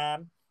he's the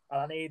man. And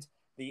I need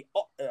the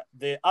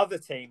other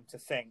team to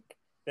think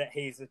that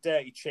he's a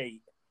dirty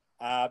cheat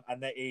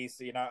and that he's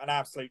an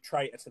absolute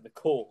traitor to the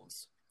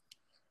cause.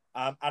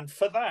 And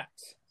for that,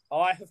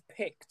 I have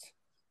picked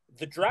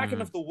the Dragon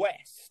of the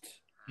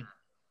West,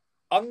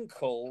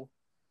 Uncle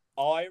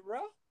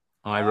Iroh.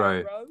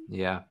 Iroh,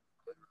 yeah.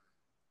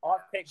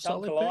 I've picked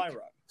Uncle Iroh.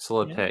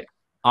 Solid pick.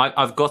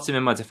 I've got him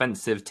in my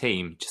defensive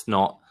team, just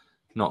not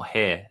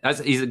here.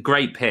 He's a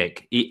great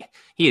pick. He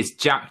is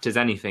jacked as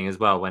anything as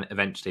well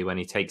when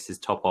he takes his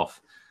top off.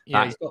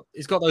 Yeah,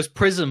 he's got those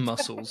prism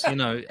muscles,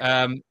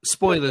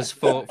 spoilers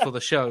for the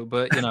show,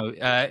 but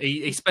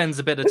he spends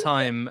a bit of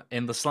time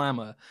in the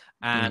slammer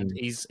and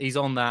he's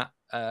on that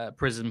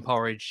prison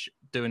porridge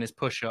doing his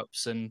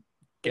push-ups and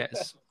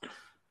gets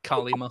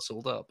Carly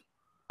muscled up.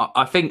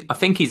 I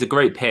think he's a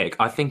great pick.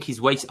 I think he's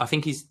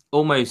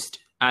almost,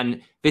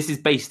 and this is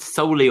based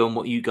solely on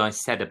what you guys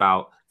said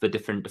about the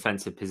different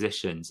defensive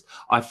positions.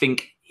 I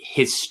think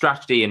his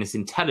strategy and his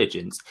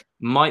intelligence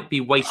might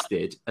be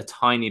wasted a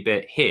tiny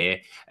bit here,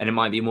 and it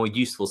might be more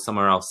useful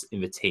somewhere else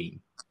in the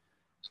team.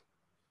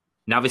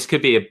 Now, this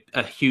could be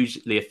a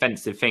hugely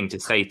offensive thing to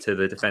say to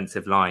the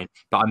defensive line,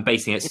 but I'm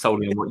basing it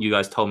solely on what you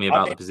guys told me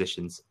about the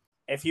positions.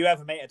 If you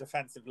ever meet a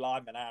defensive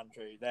lineman,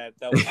 Andrew,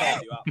 they'll tear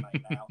you up,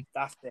 mate, now.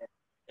 That's it.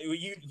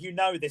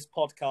 This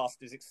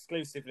podcast is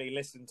exclusively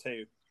listened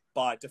to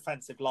by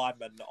defensive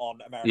linemen on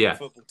American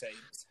football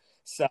teams.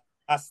 So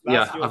that's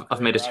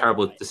I've made a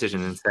terrible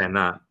decision in saying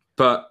that.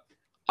 But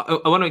I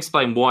want to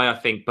explain why I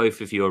think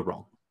both of you are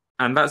wrong.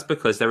 And that's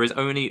because there is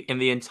only, in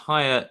the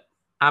entire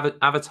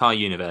Avatar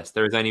universe,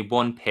 there is only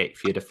one pick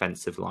for your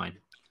defensive line.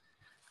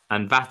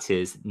 And that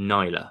is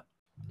Nyla.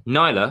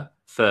 Nyla,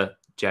 for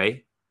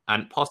Jay,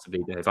 and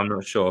possibly Dave, I'm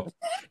not sure,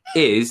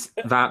 is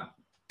that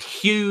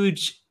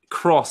huge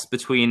cross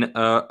between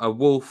a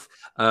wolf,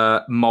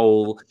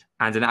 mole,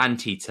 and an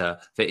anteater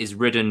that is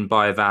ridden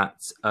by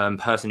that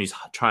person who's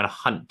trying to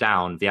hunt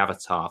down the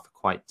Avatar for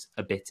quite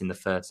a bit in the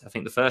first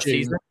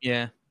season.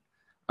 Yeah.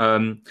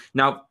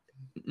 Now,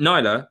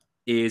 Nyla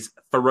is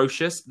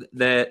ferocious.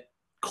 Their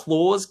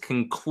claws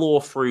can claw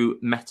through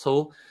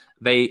metal.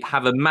 They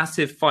have a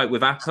massive fight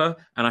with Appa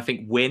and I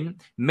think win,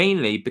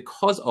 mainly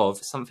because of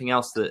something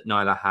else that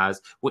Nyla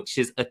has, which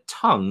is a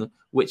tongue,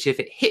 which if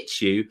it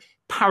hits you,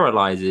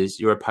 paralyzes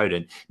your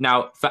opponent.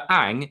 Now, for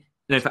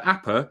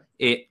Appa,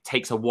 it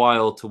takes a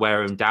while to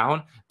wear him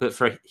down, but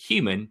for a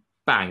human,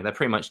 bang, they're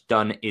pretty much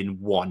done in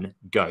one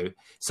go.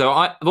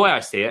 So the way I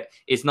see it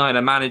is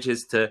Nyla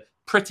manages to,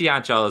 pretty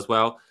agile as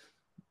well,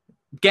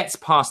 gets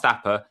past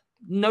Appa.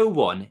 No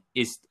one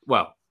is,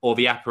 well, or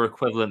the Appa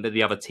equivalent that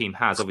the other team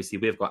has. Obviously,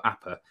 we've got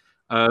Appa.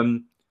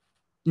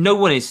 No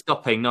one is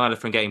stopping Nyla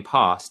from getting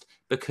past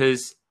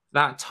because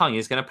that tongue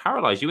is going to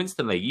paralyze you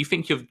instantly. You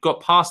think you've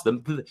got past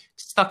them,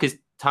 stuck his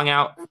tongue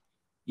out,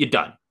 you're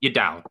done. You're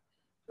down.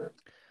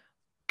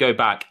 Go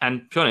back.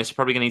 And to be honest, you're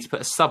probably going to need to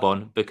put a sub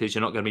on because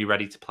you're not going to be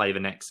ready to play the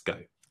next go.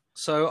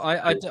 So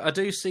I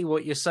do see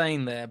what you're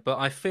saying there, but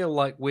I feel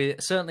like we're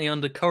certainly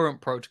under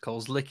current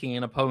protocols, licking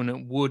an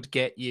opponent would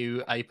get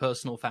you a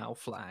personal foul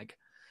flag.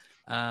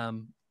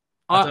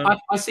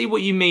 I see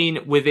what you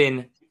mean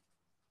within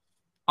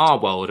our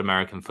world,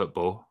 American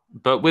football,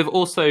 but with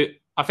also,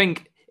 I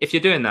think if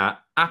you're doing that,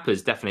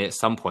 Appa's definitely at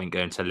some point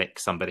going to lick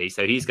somebody,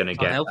 so he's going to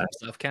get help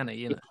himself, can he?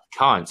 You know?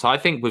 Can't. So I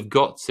think we've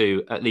got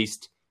to, at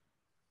least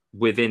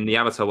within the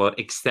Avatar world,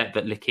 accept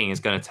that licking is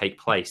going to take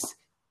place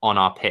on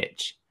our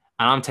pitch,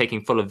 and I'm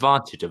taking full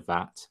advantage of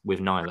that with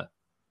Nyla.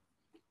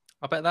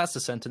 I bet that's a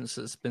sentence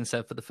that's been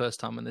said for the first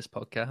time in this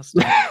podcast.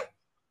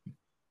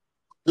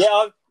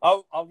 Yeah,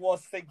 I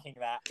was thinking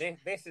that.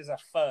 This is a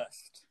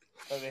first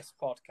for this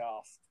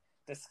podcast.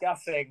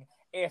 Discussing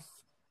if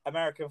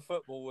American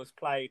football was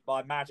played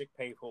by magic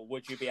people,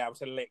 would you be able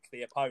to lick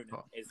the opponent?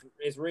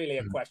 Is really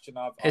a question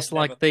I've It's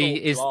never like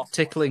the is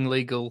tickling myself.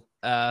 legal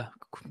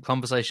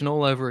conversation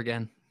all over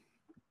again.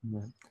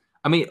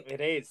 I mean,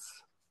 it is.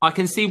 I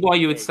can see why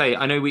you would say,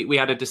 I know we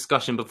had a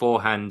discussion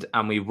beforehand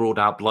and we ruled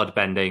out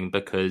bloodbending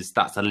because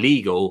that's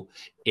illegal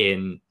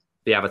in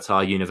the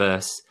Avatar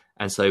universe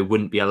and so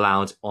wouldn't be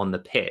allowed on the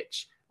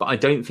pitch. But I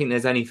don't think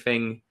there's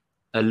anything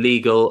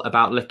illegal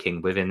about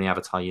licking within the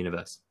Avatar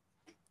universe.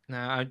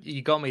 No,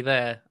 you got me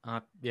there.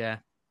 Yeah.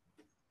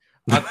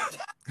 I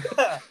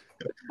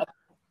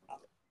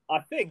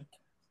think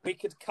we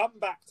could come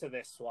back to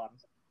this one.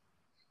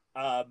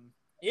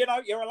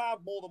 You're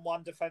allowed more than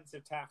one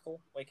defensive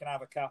tackle. We can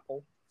have a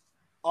couple.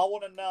 I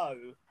want to know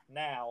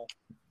now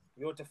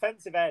your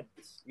defensive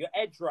ends, your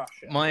edge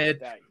rusher.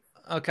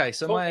 Okay,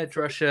 so my edge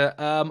rusher,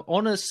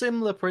 on a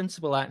similar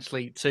principle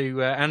actually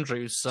to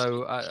Andrew's,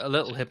 so a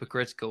little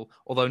hypocritical,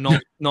 although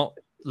not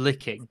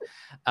licking.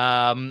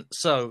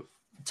 So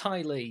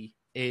Ty Lee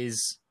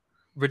is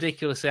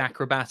ridiculously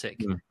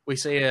acrobatic. We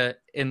see her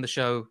in the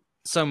show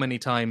so many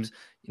times,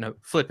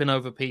 flipping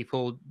over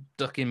people,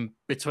 ducking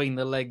between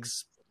the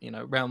legs,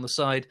 round the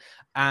side,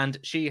 and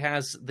she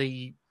has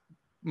the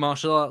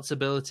martial arts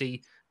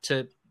ability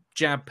to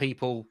jab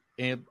people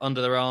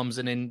under their arms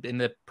and in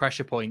the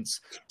pressure points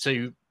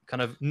to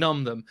kind of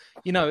numb them.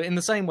 In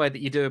the same way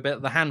that you do a bit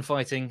of the hand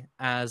fighting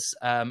as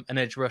an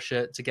edge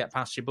rusher to get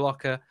past your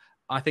blocker,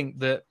 I think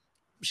that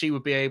she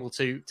would be able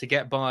to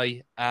get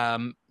by,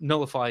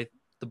 nullify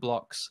the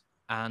blocks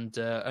and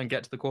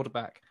get to the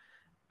quarterback.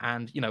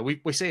 And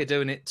we see her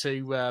doing it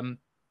to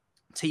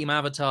Team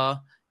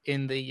Avatar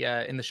in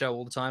the show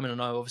all the time. And I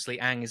know obviously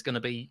Aang is going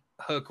to be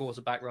her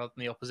quarterback rather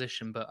than the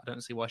opposition, but I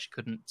don't see why she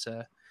couldn't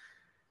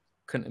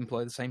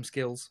employ the same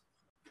skills.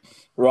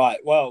 Right.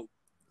 Well,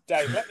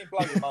 Dave, let me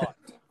blow your mind.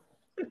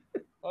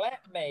 Let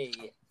me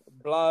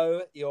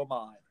blow your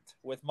mind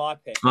with my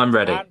pick. I'm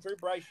ready. Andrew,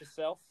 brace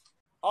yourself.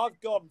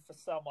 I've gone for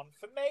someone.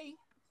 For me,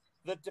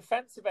 the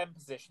defensive end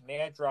position, the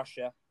edge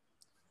rusher,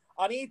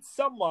 I need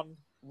someone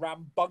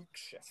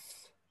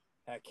rambunctious.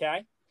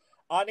 Okay?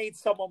 I need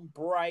someone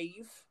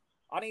brave.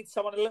 I need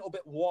someone a little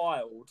bit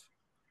wild,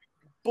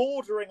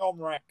 bordering on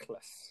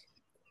reckless.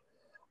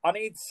 I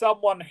need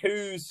someone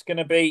who's going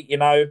to be,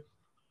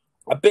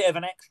 a bit of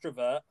an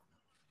extrovert,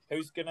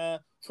 who's going to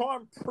try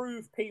and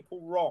prove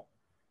people wrong,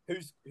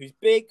 who's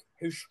big,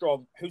 who's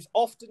strong, who's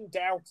often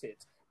doubted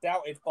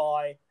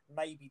by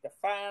maybe the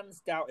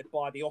fans, doubted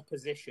by the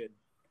opposition,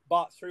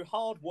 but through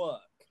hard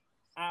work,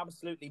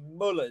 absolutely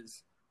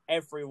mullers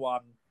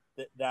everyone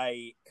that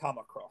they come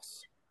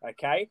across.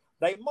 Okay?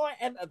 They might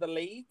enter the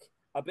league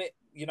a bit,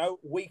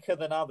 weaker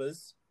than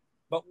others,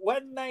 but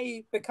when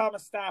they become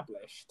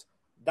established,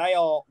 they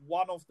are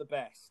one of the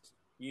best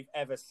you've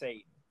ever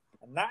seen.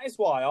 And that is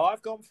why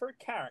I've gone for a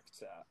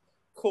character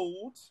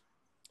called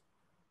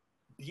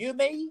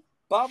Bumi.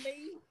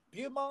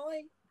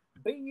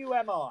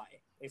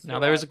 Now,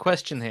 there is a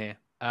question here,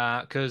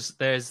 because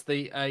there's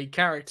a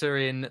character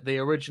in the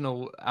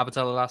original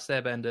Avatar: The Last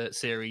Airbender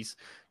series,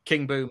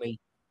 King Bumi,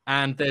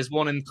 And there's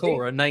one in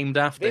Korra named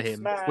after this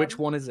him. man- Which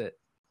one is it?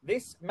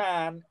 This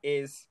man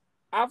is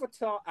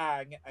Avatar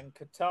Aang and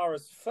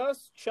Katara's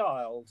first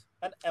child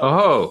and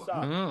eldest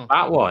son. Oh,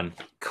 That one.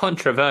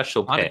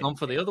 Controversial I'd have pick. gone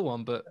for the other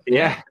one, but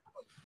Yeah.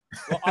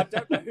 Well, I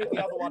don't know who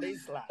the other one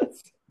is,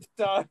 lads.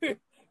 So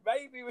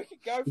maybe we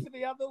could go for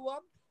the other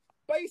one.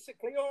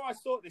 Basically, all I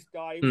saw this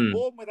guy, he was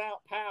born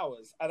without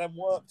powers and then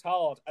worked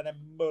hard and then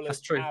mullered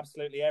That's true.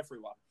 absolutely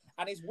everyone.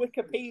 And his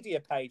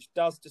Wikipedia page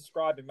does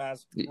describe him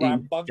as He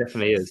rambunctious.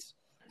 definitely is.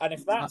 And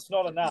if that's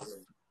not enough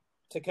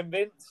to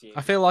convince you,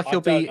 I feel like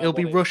he'll don't be know he'll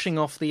be what is. rushing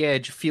off the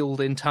edge,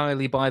 fueled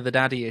entirely by the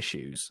daddy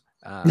issues.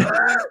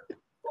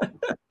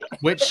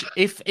 Which,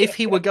 if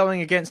he were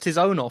going against his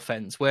own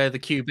offense, where the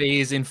QB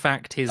is in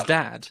fact his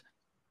dad,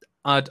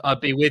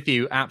 I'd be with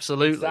you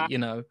absolutely. Exactly. You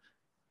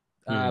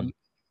know,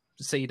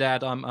 see,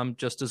 Dad, I'm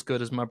just as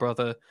good as my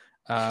brother.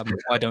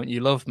 Why don't you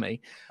love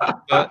me?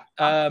 But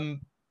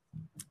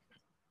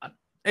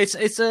it's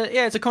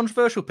a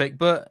controversial pick,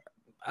 but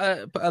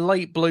a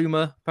late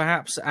bloomer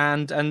perhaps,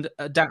 and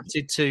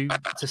adapted to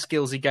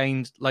skills he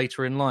gained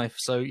later in life.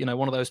 So, you know,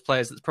 one of those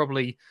players that's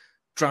probably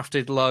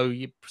drafted low,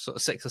 you sort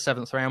of 6th or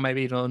 7th round,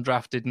 maybe even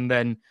undrafted, and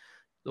then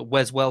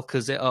Wes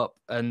Welkers it up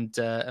and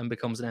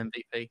becomes an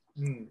MVP.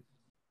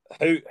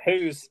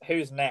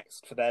 Who's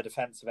next for their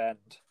defensive end?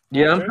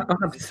 Yeah, Andrew? I'll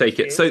have to take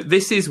it. So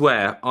this is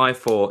where I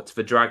thought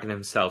the dragon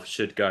himself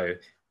should go.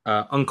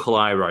 Uncle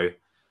Iroh.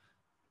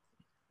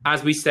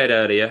 As we said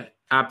earlier,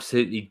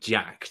 absolutely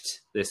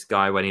jacked, this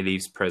guy, when he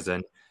leaves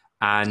prison.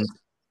 And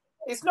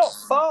he's not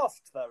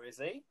fast, though, is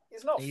he?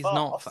 He's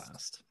not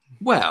fast.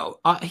 Well,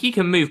 he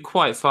can move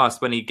quite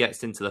fast when he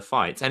gets into the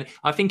fight. And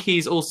I think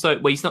he's also...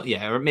 Well, he's not...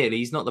 Yeah, admittedly,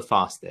 he's not the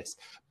fastest.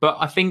 But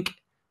I think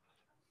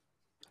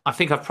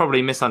I've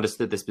probably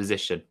misunderstood this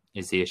position,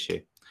 is the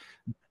issue.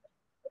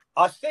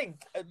 I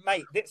think,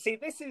 mate, this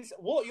is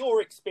what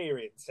you're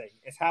experiencing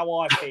is how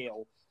I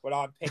feel when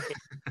I'm picking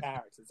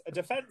characters. A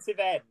defensive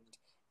end,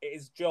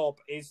 his job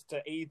is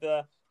to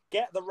either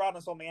get the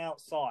runners on the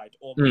outside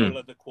or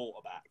muller the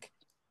quarterback.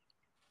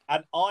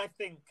 And I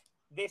think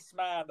this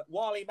man,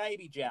 while he may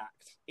be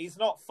jacked, he's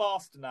not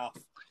fast enough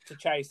to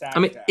chase out. I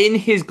mean, in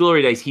his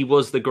glory days, he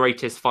was the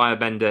greatest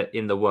firebender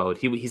in the world.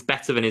 He's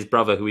better than his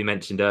brother, who we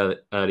mentioned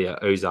earlier,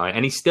 Ozai.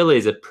 And he still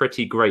is a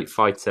pretty great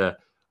fighter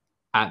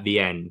at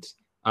the end.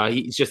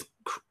 He's just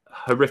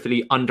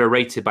horrifically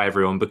underrated by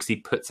everyone because he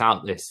puts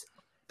out this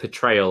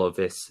portrayal of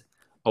this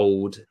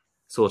old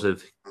sort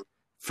of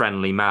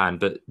friendly man.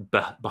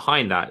 But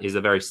behind that is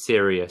a very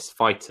serious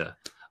fighter,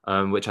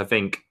 which I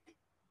think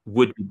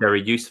would be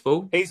very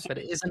useful. He's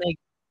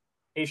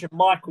your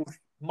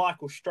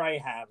Michael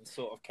Strahan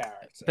sort of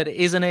character. But it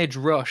is an edge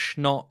rush,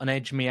 not an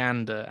edge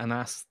meander, and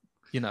that's,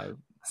 you know...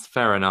 That's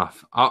fair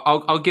enough.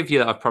 I'll give you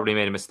that I've probably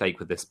made a mistake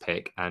with this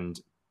pick, and...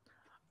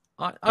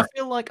 I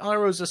feel like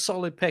Iroh's a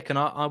solid pick, and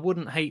I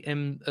wouldn't hate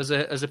him as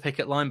a pick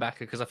at linebacker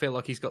because I feel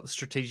like he's got the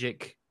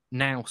strategic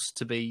nous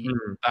to be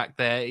back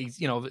there. He's,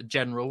 you know,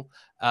 general,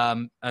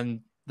 and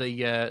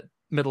the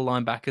middle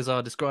linebackers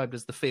are described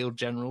as the field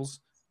generals,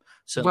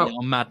 certainly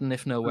on Madden,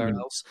 if nowhere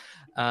else.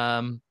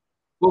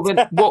 Well,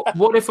 then,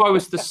 what if I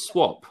was to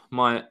swap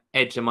my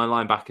edge and my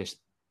linebacker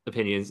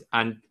opinions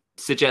and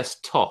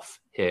suggest Toph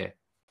here?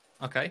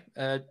 Okay,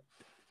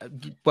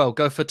 well,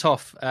 go for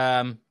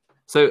Toph.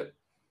 So.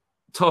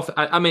 Toph,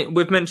 I mean,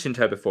 we've mentioned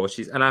her before.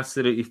 She's an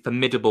absolutely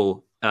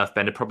formidable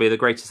earthbender, probably the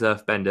greatest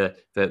earthbender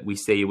that we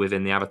see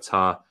within the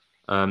Avatar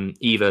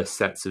Eva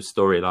sets of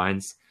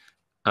storylines.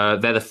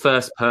 They're the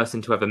first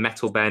person to ever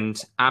metal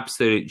bend,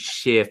 absolute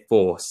sheer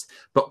force.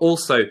 But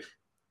also,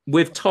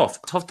 with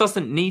Toph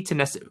doesn't need to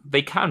necessarily...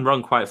 They can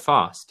run quite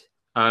fast,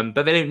 but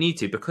they don't need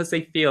to because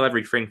they feel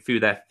everything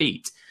through their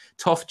feet.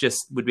 Toph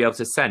just would be able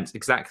to sense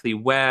exactly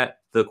where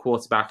the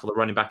quarterback or the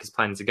running back is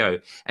planning to go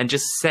and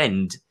just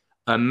send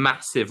a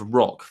massive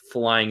rock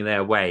flying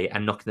their way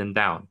and knocking them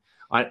down.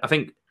 I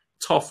think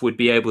Toph would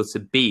be able to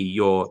be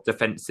your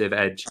defensive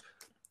edge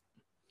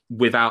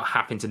without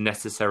having to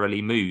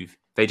necessarily move.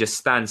 They just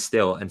stand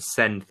still and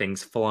send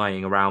things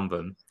flying around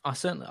them.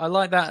 I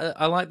like that.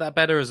 I like that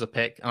better as a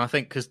pick, and I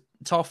think because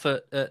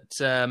Toph at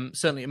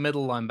certainly a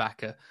middle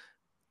linebacker,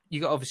 you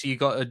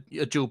got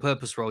a dual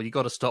purpose role. You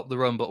got to stop the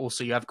run, but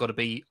also you have got to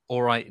be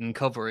all right in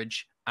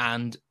coverage.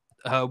 And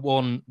her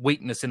one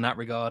weakness in that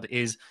regard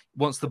is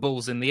once the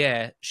ball's in the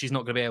air, she's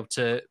not going to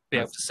be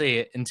able to see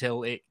it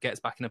until it gets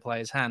back in a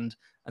player's hand,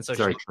 and so it's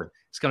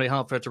going to be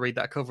hard for her to read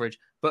that coverage.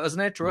 But as an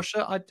edge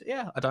rusher, I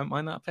don't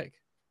mind that pick.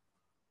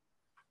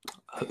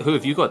 Who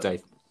have you got,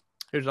 Dave?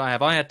 Who did I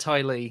have? I had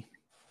Ty Lee.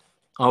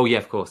 Oh yeah,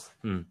 of course.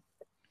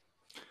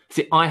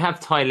 See, I have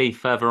Ty Lee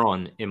further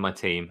on in my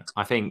team.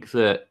 I think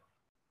that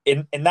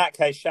in that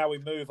case, shall we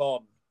move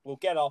on? We'll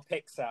get our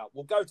picks out.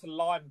 We'll go to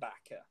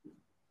linebacker.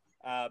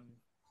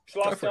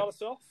 Shall I start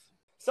us off?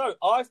 So,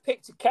 I've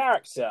picked a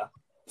character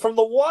from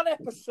the one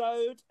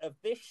episode of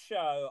this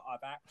show I've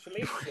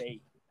actually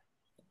seen.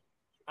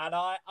 And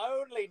I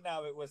only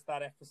know it was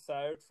that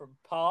episode from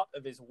part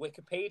of his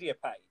Wikipedia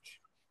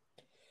page.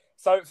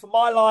 So, for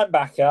my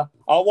linebacker,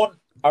 I want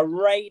a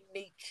Ray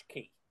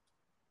Nitschke.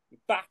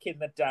 back in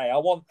the day. I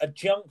want a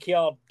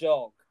junkyard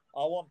dog.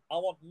 I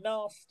want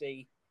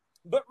nasty,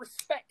 but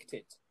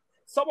respected.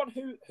 Someone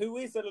who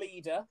is a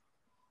leader,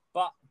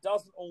 but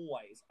doesn't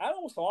always. And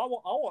also, I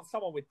want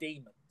someone with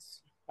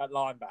demons at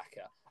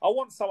linebacker. I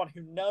want someone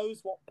who knows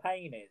what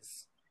pain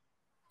is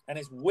and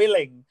is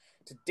willing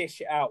to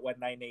dish it out when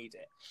they need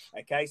it.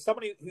 Okay,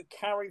 somebody who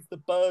carries the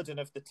burden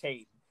of the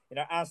team,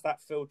 as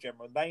that field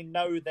general. They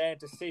know their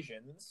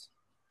decisions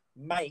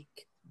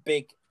make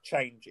big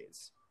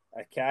changes.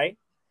 Okay,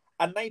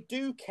 and they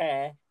do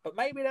care, but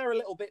maybe they're a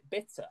little bit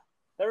bitter.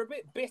 They're a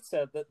bit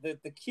bitter that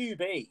the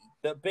QB,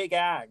 that Big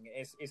Ang,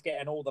 is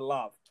getting all the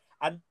love.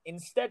 And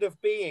instead of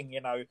being,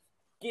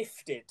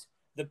 gifted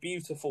the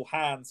beautiful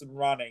hands and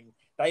running,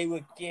 they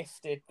were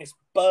gifted this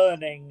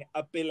burning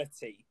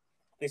ability,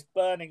 this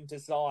burning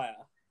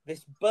desire,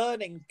 this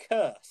burning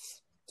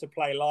curse to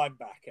play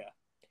linebacker.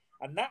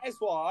 And that is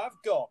why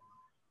I've gone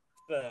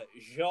for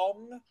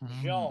Jeong,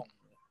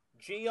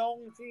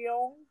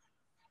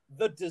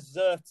 the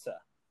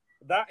deserter.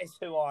 That is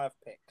who I have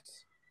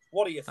picked.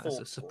 What are your thoughts?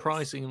 That's a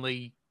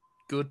surprisingly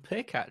good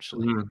pick,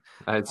 actually.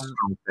 It's a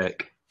strong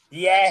pick.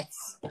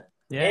 Yes.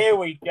 Yeah. Here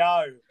we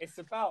go. It's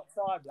about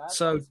time, lads.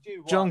 So,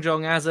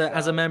 Jeong,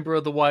 as a member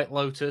of the White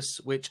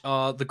Lotus, which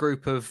are the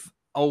group of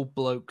old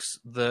blokes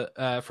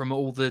that from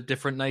all the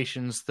different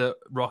nations that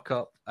rock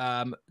up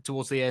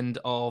towards the end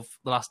of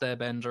The Last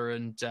Airbender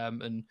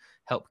and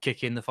help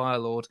kick in the Fire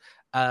Lord.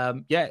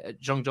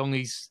 Jeong,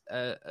 he's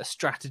a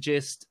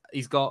strategist.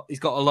 He's got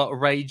a lot of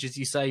rage, as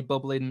you say,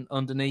 bubbling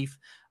underneath.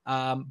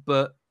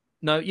 But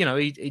no,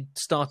 he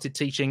started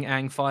teaching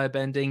Aang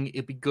firebending.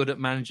 He'd be good at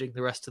managing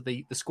the rest of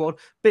the squad.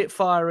 Bit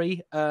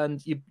fiery,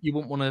 and you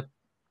wouldn't want to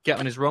get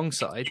on his wrong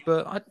side.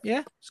 But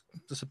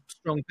it's a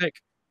strong pick.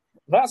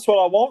 That's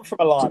what I want from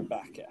a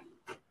linebacker.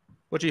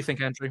 What do you think,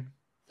 Andrew?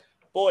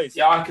 Boys.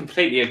 Yeah, I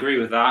completely agree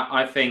with that.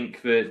 I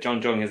think that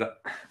Jeong is an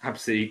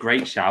absolutely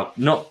great shout.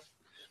 Not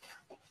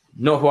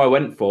who I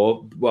went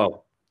for,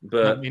 but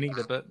Not me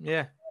neither, but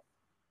yeah.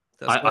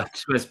 I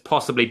was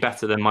possibly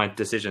better than my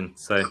decision.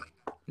 So,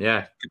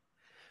 yeah.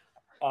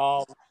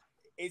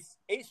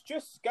 It's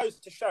just goes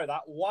to show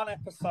that one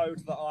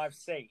episode that I've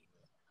seen.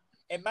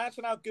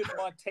 Imagine how good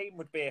my team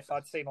would be if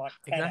I'd seen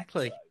 10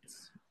 episodes.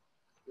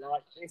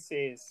 This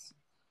is.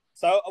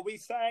 So, are we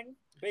saying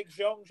Big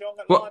Jeong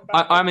at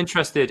linebacker? I'm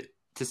interested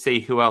to see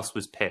who else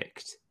was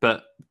picked,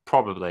 but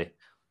probably.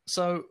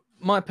 So,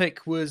 my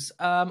pick was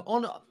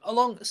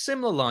along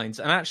similar lines,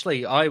 and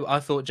actually, I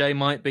thought Jay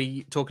might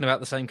be talking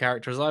about the same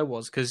character as I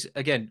was, because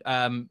again,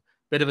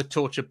 bit of a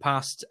tortured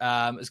past,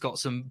 has got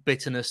some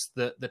bitterness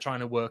that they're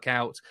trying to work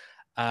out,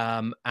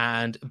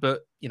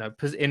 but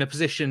in a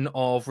position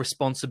of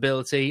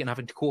responsibility and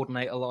having to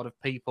coordinate a lot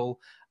of people,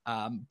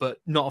 but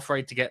not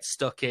afraid to get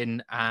stuck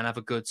in and have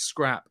a good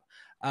scrap,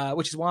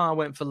 which is why I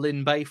went for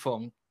Lin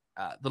Beifong.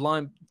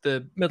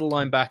 The middle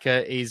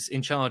linebacker is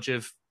in charge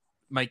of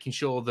making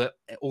sure that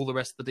all the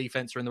rest of the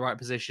defense are in the right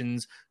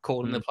positions,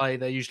 calling the play.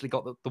 They usually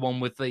got the one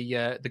with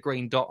the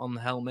green dot on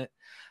the helmet.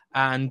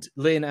 And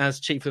Lynn, as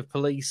chief of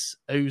police,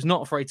 who's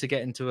not afraid to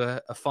get into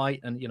a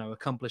fight and,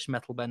 accomplish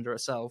metal bender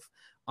herself,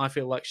 I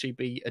feel like she'd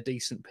be a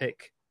decent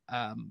pick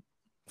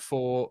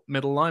for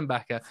middle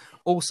linebacker.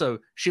 Also,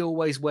 she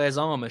always wears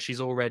armor.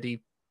 She's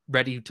already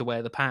ready to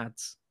wear the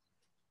pads.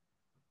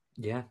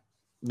 Yeah.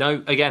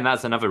 No, again,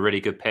 that's another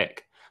really good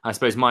pick. I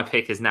suppose my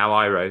pick is now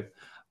Iroh.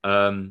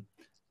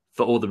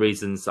 For all the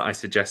reasons that I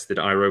suggested,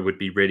 Iroh would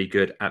be really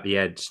good at the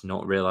edge,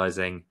 not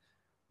realizing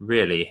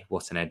really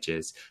what an edge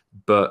is.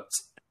 But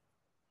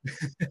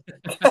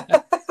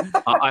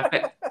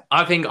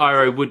I think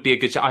Iroh would be a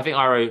good shot.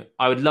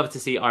 I would love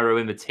to see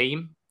Iroh in the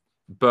team,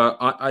 but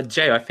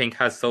Jay, I think,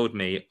 has sold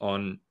me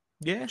on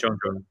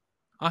Jeong.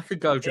 I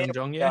could go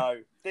Jeong, yeah. No,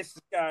 this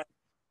is going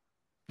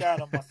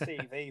on my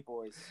CV,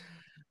 boys.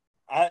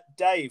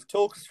 Dave,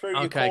 talk us through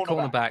your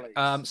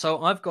cornerback.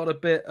 So I've got a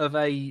bit of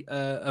a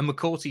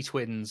McCourty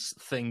twins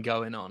thing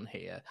going on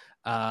here.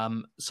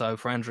 So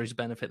for Andrew's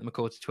benefit, the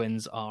McCourty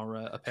twins are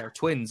a pair of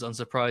twins,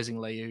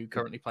 unsurprisingly, who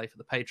currently play for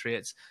the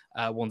Patriots.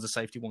 One's a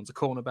safety, one's a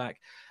cornerback.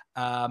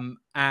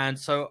 And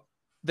so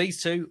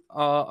these two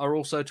are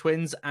also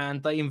twins,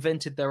 and they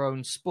invented their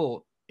own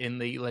sport in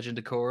the Legend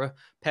of Korra,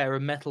 pair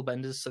of metal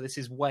benders. So this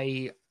is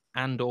Wei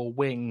and/or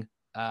Wing,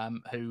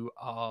 who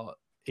are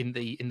in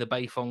the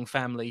Beifong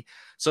family.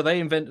 So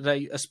they invented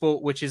a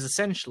sport which is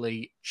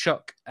essentially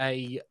chuck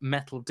a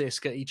metal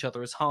disc at each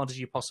other as hard as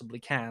you possibly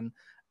can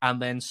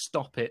and then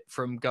stop it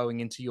from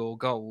going into your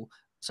goal.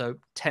 So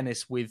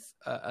tennis with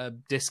a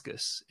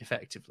discus,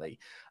 effectively.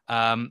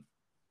 So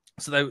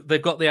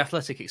they've got the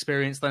athletic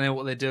experience. They know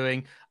what they're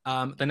doing.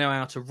 They know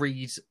how to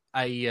read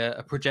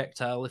a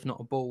projectile, if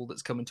not a ball,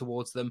 that's coming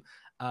towards them.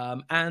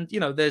 And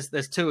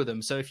there's two of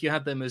them. So if you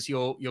had them as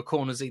your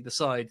corners either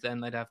side,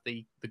 then they'd have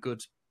the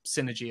good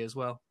synergy as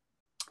well.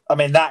 I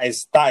mean, that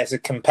is a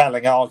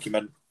compelling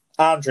argument.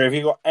 Andrew, have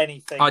you got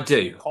anything? I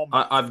do.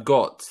 I've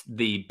got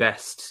the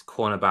best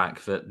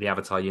cornerback that the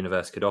Avatar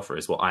universe could offer,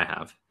 is what I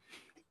have,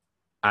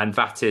 and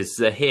that is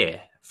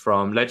Zahir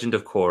from Legend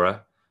of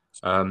Korra.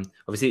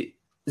 Obviously,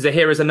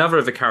 Zahir is another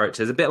of the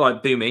characters, a bit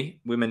like Boomy,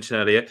 we mentioned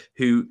earlier,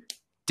 who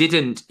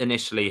didn't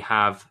initially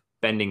have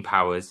bending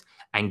powers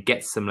and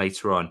gets them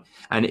later on.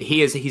 And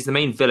he's the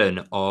main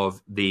villain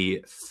of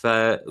the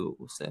third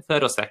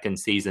or second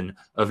season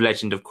of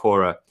Legend of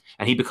Korra,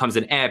 and he becomes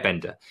an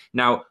airbender.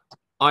 Now,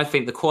 I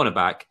think the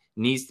cornerback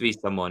needs to be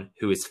someone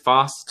who is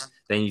fast.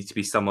 They need to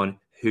be someone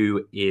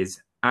who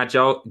is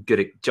agile, good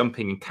at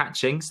jumping and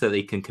catching so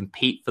they can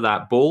compete for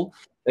that ball.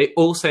 They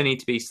also need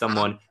to be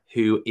someone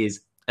who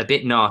is a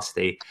bit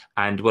nasty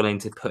and willing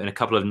to put in a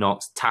couple of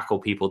knots, tackle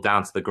people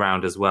down to the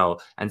ground as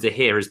well. And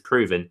Zahir has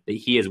proven that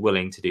he is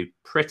willing to do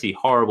pretty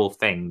horrible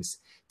things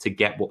to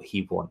get what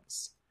he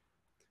wants.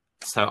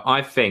 So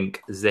I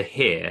think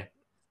Zahir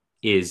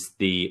is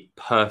the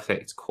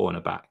perfect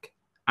cornerback.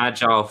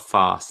 Agile,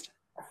 fast,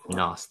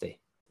 nasty.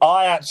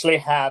 I actually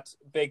had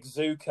Big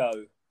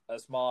Zuko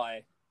as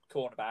my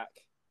cornerback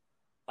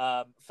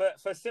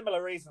for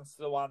similar reasons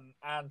to the one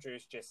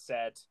Andrew's just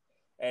said.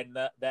 In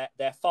that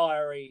they're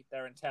fiery,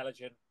 they're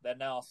intelligent, they're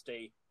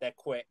nasty, they're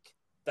quick,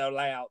 they'll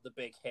lay out the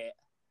big hit.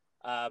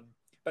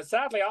 But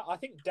sadly, I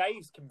think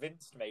Dave's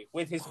convinced me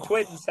with his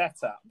twin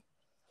setup.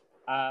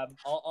 I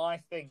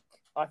think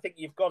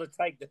you've got to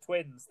take the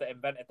twins that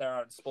invented their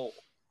own sport.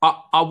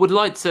 I would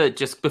like to,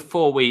 just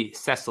before we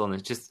settle on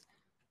this,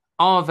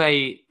 are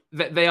they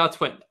are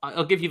twin?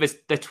 I'll give you this.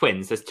 They're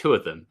twins. There's two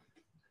of them,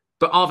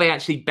 but are they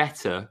actually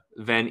better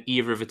than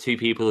either of the two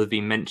people who've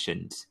been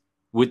mentioned?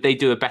 Would they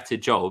do a better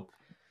job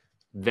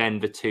than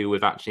the two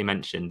we've actually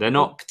mentioned? They're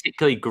not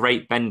particularly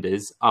great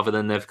benders, other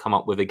than they've come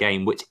up with a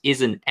game which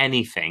isn't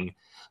anything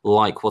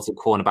like what a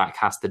cornerback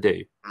has to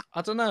do.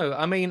 I don't know.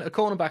 I mean, a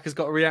cornerback has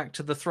got to react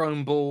to the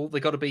thrown ball.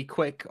 They've got to be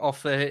quick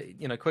off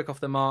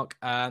the mark,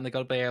 and they've got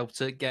to be able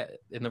to get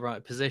in the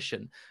right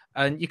position.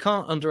 And you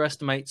can't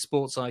underestimate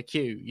sports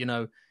IQ.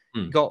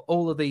 You've got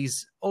all of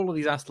these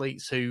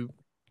athletes who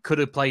could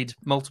have played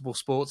multiple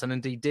sports and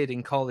indeed did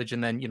in college,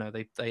 and then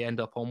they end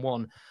up on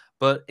one.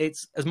 But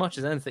it's as much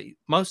as anything,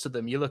 most of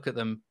them, you look at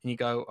them and you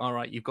go, all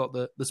right, you've got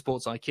the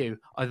sports IQ.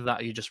 Either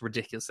that or you're just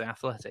ridiculously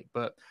athletic.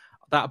 But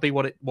that'll be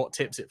what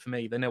tips it for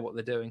me. They know what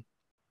they're doing.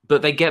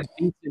 But they get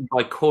beaten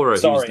by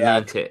Korra, who's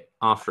learned it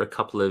after a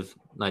couple of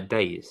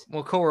days.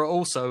 Well, Korra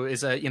also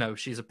is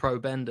she's a pro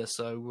bender,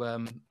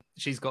 so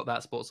she's got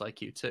that sports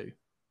IQ too.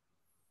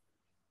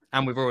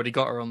 And we've already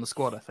got her on the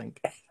squad, I think.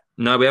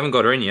 No, we haven't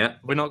got her in yet.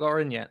 We've not got her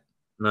in yet.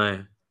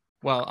 No.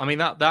 Well, I mean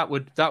that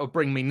would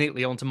bring me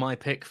neatly onto my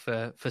pick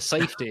for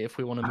safety if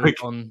we want to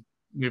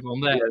move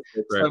on there.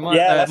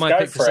 Yeah, so my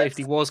pick for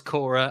safety was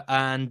Korra,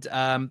 and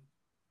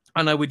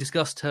I know we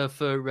discussed her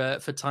for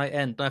tight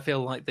end. I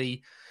feel like the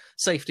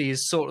safety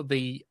is sort of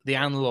the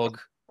analog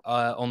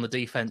on the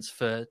defense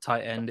for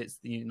tight end. It's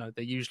they're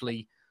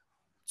usually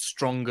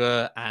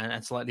stronger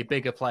and slightly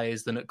bigger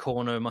players than at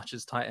corner, much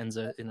as tight ends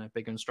are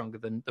bigger and stronger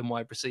than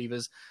wide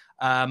receivers.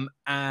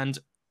 And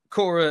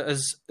Korra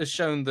has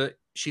shown that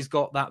she's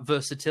got that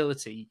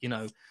versatility.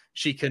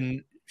 She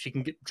can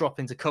drop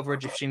into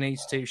coverage if she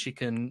needs to. She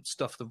can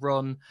stuff the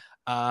run,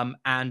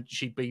 and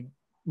she'd be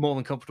more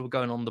than comfortable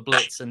going on the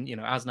blitz. And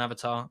as an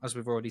avatar, as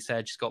we've already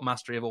said, she's got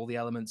mastery of all the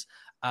elements,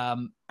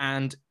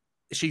 and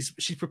she's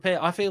prepared.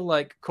 I feel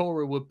like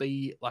Korra would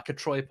be like a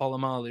Troy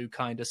Polamalu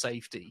kind of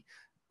safety,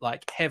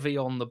 like heavy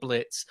on the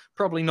blitz,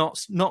 probably not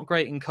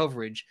great in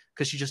coverage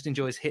because she just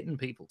enjoys hitting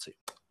people too.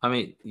 I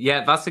mean,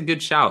 yeah, that's a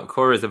good shout.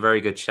 Korra is a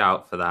very good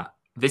shout for that.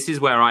 This is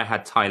where I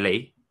had Ty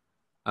Lee.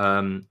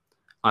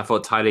 I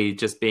thought Ty Lee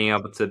just being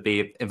able to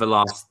be in the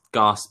last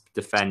gasp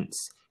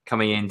defense,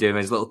 coming in, doing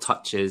his little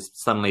touches,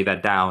 suddenly they're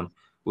down,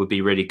 would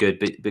be really good.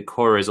 But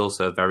Korra is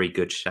also a very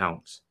good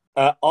shout.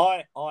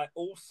 I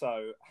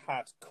also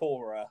had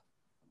Korra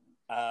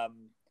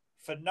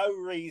for no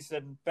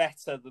reason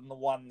better than the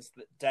ones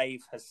that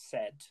Dave has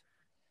said.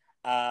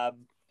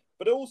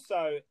 But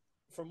also,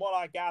 from what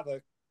I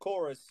gather,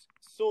 Korra's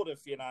sort of,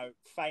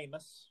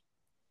 famous.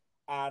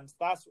 And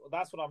that's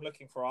what I'm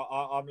looking for.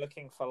 I'm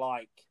looking for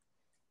like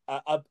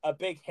a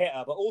big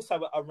hitter, but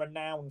also a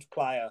renowned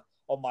player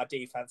on my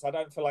defense. I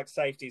don't feel like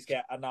safeties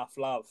get enough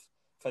love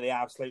for the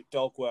absolute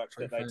dog work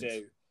that they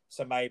do.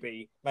 So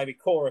maybe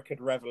Korra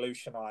could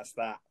revolutionise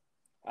that.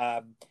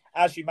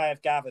 As you may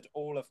have gathered,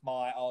 all of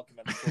my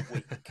arguments were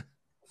weak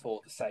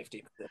for the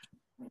safety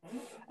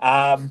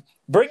position.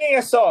 Bringing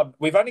us on,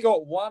 we've only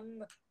got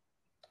one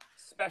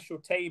special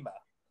teamer,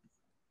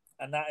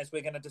 and that is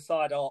we're going to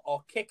decide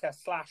our kicker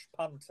 /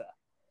 punter.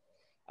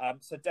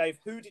 So, Dave,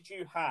 who did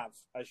you have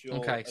as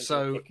your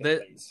kicker,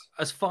 please?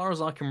 As far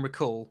as I can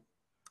recall,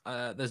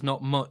 there's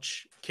not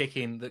much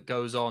kicking that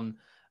goes on,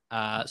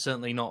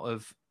 certainly not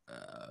of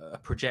a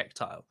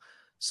projectile.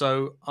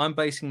 So I'm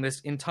basing this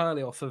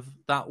entirely off of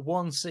that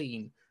one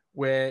scene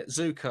where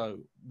Zuko,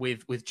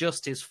 with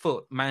just his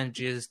foot,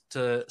 manages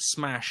to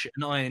smash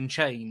an iron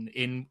chain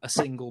in a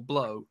single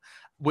blow,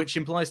 which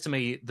implies to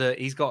me that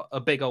he's got a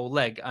big old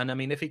leg. And I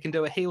mean, if he can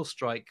do a heel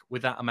strike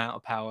with that amount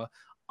of power,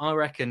 I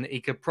reckon he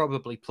could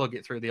probably plug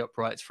it through the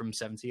uprights from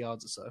 70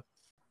 yards or so.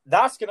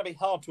 That's going to be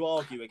hard to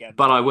argue against.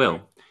 But I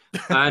will.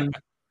 And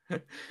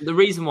The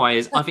reason why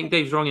is I think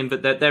Dave's wrong in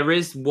that there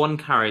is one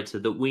character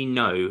that we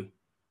know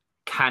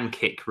can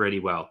kick really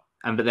well,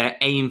 and but their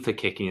aim for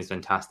kicking is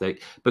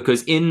fantastic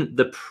because in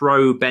the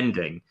pro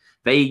bending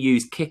they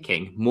use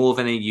kicking more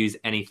than they use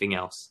anything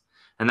else,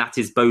 and that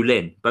is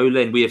Bolin.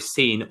 Bolin, we have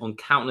seen on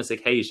countless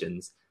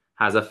occasions,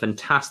 has a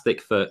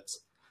fantastic foot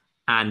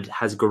and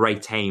has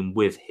great aim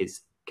with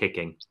his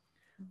kicking.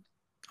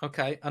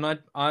 Okay, and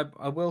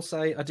I will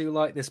say I do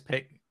like this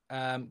pick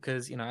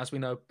because as we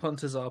know,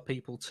 punters are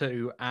people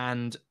too,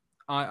 and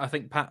I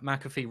think Pat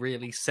McAfee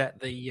really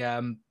set the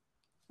kind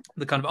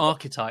of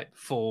archetype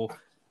for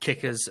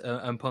kickers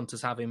and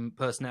punters having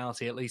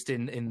personality, at least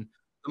in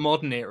the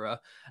modern era.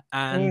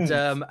 And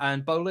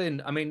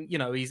Bolin, I mean,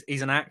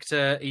 he's an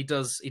actor. He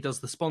does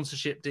the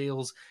sponsorship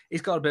deals.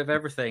 He's got a bit of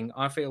everything.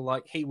 I feel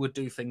like he would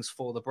do things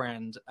for the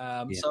brand.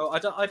 So I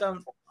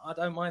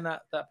don't mind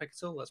that pick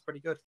at all. That's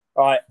pretty good.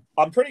 All right,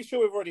 I'm pretty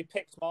sure we've already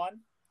picked mine,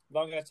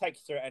 but I'm going to take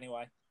you through it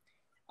anyway.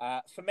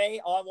 For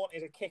me, I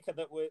wanted a kicker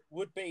that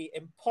would be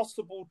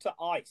impossible to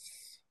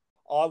ice.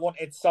 I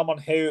wanted someone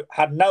who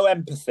had no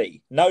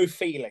empathy, no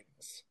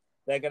feelings.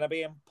 They're going to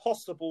be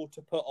impossible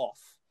to put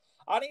off.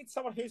 I need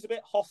someone who's a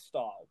bit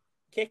hostile.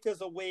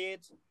 Kickers are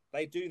weird.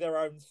 They do their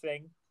own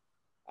thing.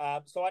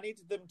 So I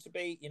needed them to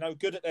be,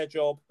 good at their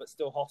job, but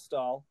still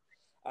hostile.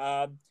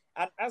 And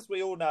as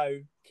we all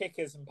know,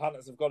 kickers and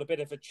punters have got a bit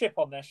of a chip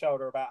on their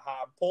shoulder about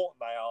how important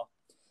they are.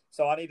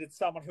 So I needed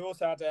someone who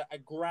also had a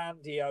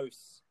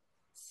grandiose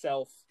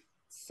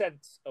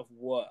sense of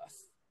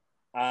worth.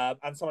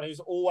 And someone who's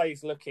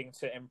always looking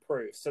to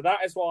improve. So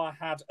that is why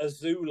I had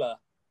Azula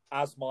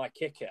as my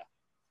kicker.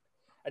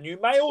 And you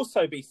may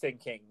also be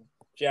thinking,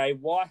 Jay,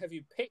 why have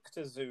you picked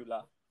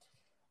Azula?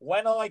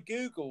 When I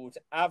Googled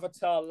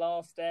Avatar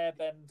Last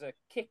Airbender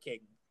kicking,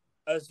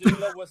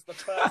 Azula was the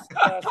first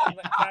person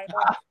that came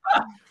up.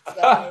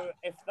 So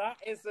if that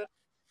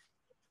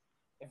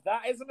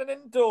isn't an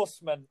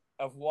endorsement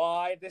of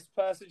why this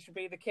person should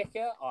be the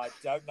kicker, I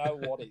don't know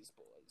what is,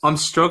 boys. I'm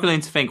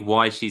struggling to think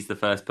why she's the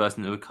first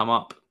person that would come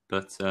up,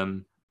 but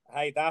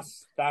hey,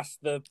 that's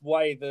the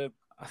way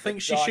I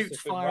think she shoots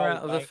fire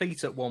out of her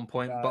feet at one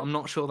point, but I'm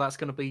not sure that's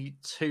going to be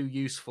too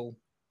useful.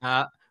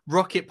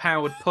 Rocket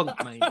powered punt,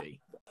 maybe.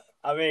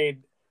 I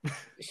mean,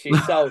 she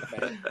sold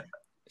me.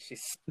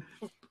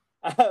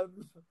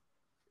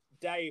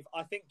 Dave,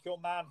 I think your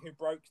man who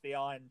broke the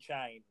iron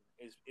chain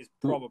is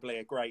probably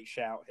a great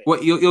shout here.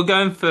 What you're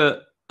going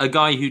for a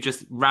guy who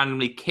just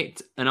randomly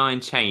kicked an iron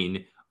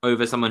chain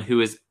over someone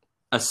who is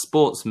a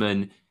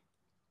sportsman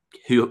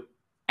who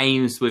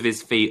aims with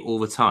his feet all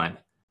the time?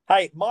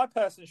 Hey, my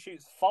person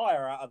shoots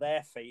fire out of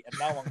their feet and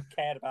no one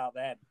cared about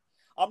them.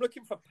 I'm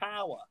looking for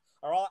power.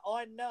 All right,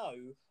 I know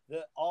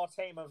that our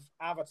team of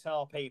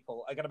Avatar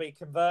people are going to be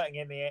converting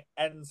in the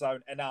end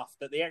zone enough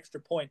that the extra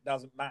point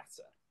doesn't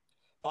matter.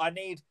 But I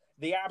need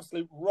the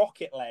absolute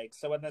rocket leg.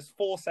 So when there's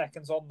 4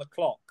 seconds on the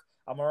clock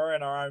and we're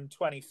in our own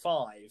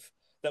 25,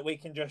 that we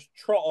can just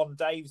trot on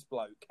Dave's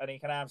bloke and he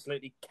can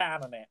absolutely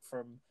cannon it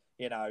from,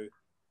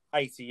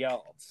 80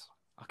 yards.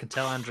 I can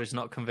tell Andrew's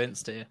not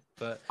convinced here,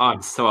 but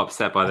I'm so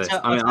upset by this.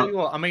 I'll tell you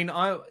what. I mean,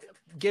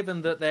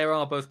 given that there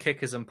are both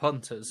kickers and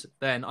punters,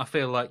 then I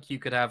feel like you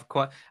could have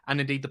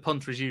and indeed the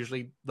punter is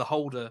usually the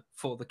holder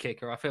for the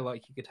kicker. I feel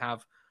like you could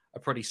have a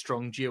pretty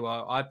strong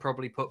duo. I'd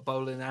probably put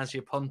Bolin as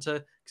your punter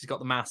because he's got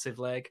the massive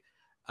leg,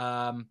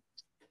 and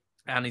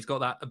he's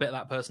got a bit of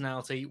that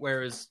personality.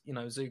 Whereas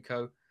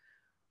Zuko,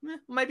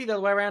 maybe the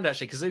other way around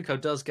actually, because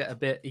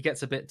Zuko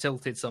gets a bit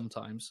tilted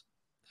sometimes,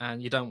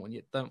 and you don't want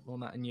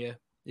that in your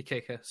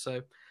kicker.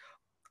 So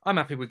I'm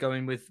happy with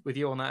going with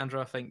you on that,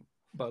 Andrew. I think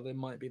Bolin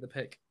might be the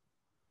pick.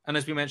 And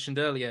as we mentioned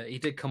earlier, he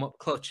did come up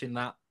clutch in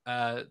that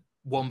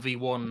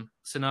 1v1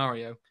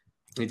 scenario.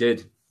 He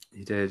did.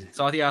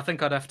 So yeah, I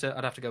think I'd have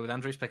to go with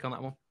Andrew's pick on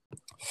that one.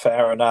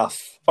 Fair enough.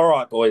 All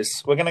right,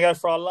 boys. We're going to go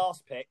for our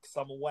last pick.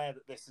 So I'm aware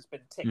that this has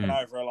been ticking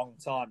over a long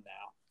time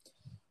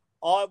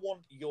now. I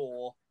want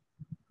your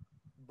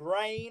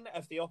brain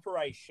of the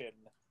operation,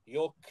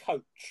 your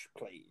coach,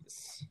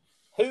 please.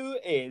 Who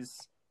is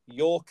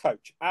your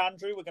coach?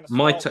 Andrew, we're going to start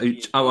my coach. With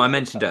you. Oh, I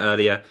mentioned it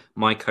earlier.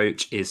 My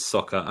coach is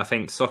Sokka. I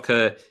think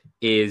Sokka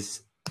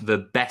is the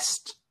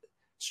best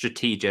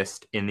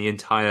strategist in the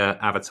entire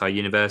Avatar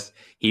universe.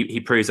 He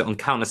proves it on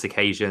countless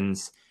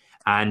occasions,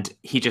 and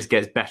he just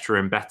gets better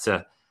and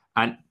better.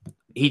 And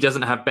he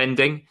doesn't have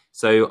bending,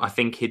 so I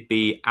think he'd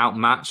be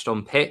outmatched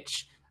on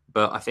pitch.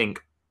 But I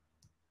think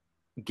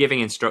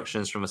giving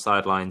instructions from the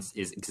sidelines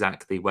is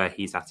exactly where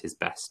he's at his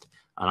best.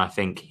 And I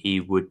think he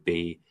would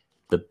be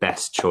the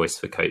best choice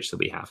for coach that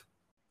we have.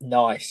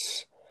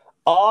 Nice.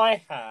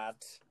 I had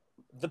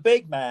the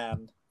big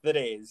man that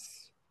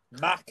is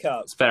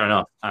Mako. It's fair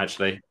enough,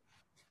 actually.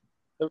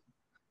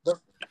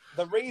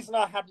 The reason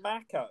I had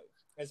Mako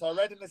is I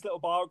read in his little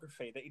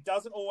biography that he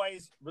doesn't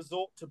always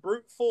resort to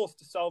brute force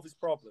to solve his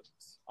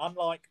problems,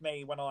 unlike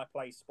me when I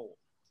play sport.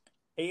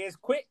 He is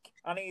quick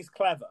and he's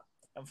clever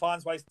and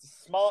finds ways to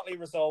smartly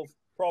resolve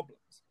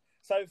problems.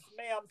 So for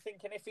me, I'm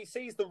thinking if he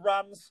sees the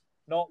runs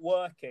not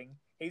working,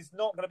 he's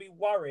not going to be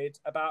worried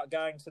about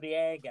going to the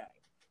air game.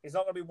 He's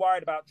not going to be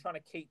worried about trying to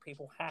keep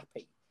people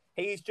happy.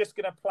 He's just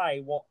going to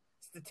play what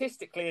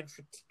statistically and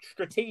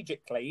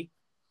strategically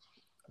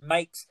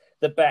makes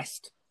the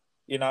best,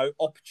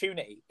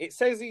 opportunity. It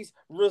says he's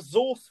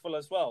resourceful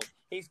as well.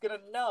 He's going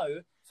to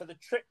know for the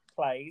trick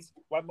plays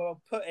when we're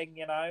putting,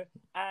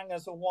 Ang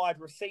as a wide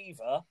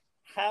receiver,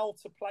 how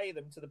to play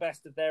them to the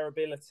best of their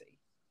ability.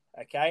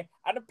 Okay?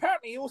 And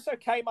apparently he also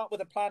came up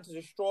with a plan to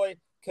destroy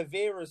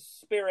Kavira's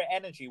spirit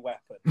energy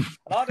weapon. And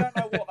I don't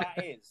know what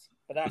that is,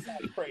 but that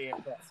sounds pretty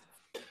impressive.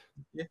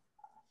 Yeah.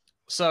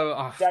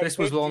 So Dave, this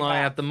was one I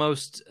have? had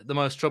the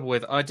most trouble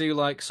with. I do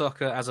like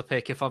Soccer as a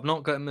pick. If I've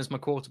not got him as my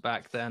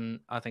quarterback, then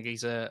I think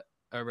he's a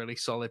really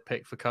solid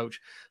pick for coach.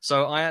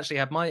 So I actually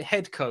had my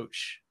head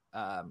coach,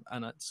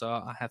 so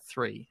I had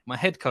three. My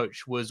head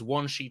coach was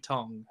Wan Shi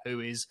Tong,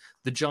 who is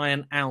the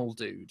giant owl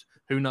dude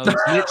who knows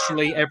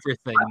literally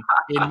everything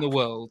in the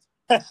world.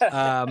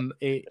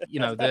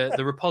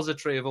 The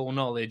repository of all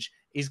knowledge.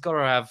 He's got to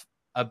have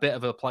a bit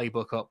of a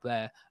playbook up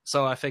there.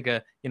 So I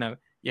figure,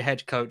 your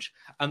head coach.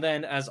 And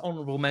then as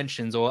honorable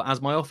mentions, or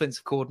as my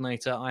offensive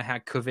coordinator, I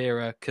had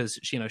Kavira because,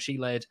 she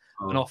led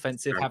an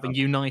offensive, having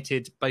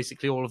united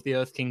basically all of the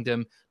Earth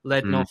Kingdom,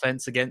 led an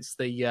offense against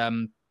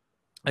the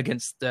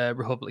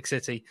Republic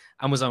City,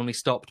 and was only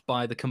stopped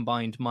by the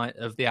combined might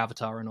of the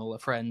Avatar and all her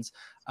friends.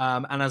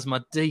 And as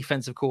my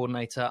defensive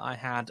coordinator, I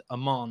had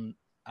Amon,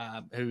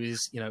 who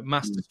is,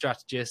 master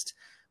strategist,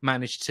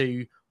 managed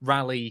to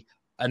rally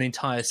an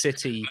entire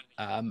city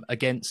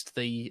against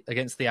the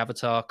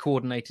Avatar,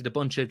 coordinated a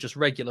bunch of just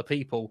regular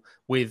people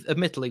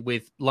admittedly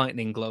with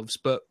lightning gloves,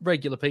 but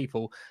regular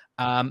people,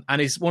 and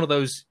is one of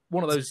those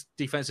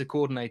defensive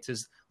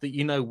coordinators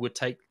that would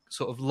take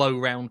sort of low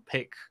round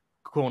pick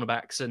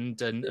cornerbacks and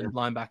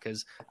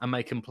linebackers and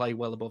make them play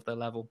well above their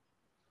level.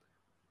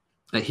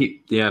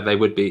 They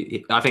would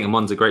be. I think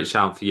Amon's a great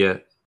shout for you.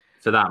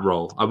 For that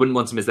role, I wouldn't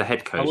want him as the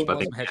head coach. But I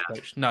think head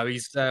coach. No,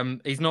 he's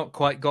not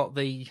quite got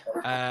the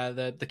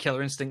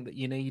killer instinct that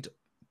you need.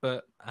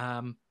 But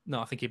no,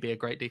 I think he'd be a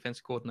great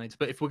defensive coordinator.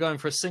 But if we're going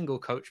for a single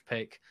coach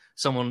pick,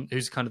 someone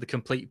who's kind of the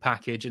complete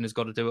package and has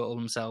got to do it all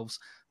themselves,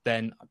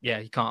 then yeah,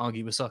 you can't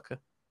argue with Soccer.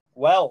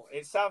 Well,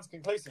 it sounds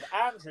conclusive.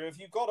 Andrew,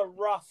 have you got a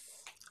rough?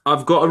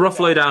 I've got a rough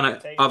lowdown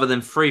at other than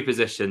three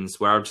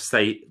positions where I'll just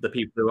say the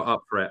people who are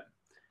up for it.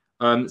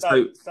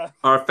 So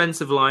our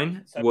offensive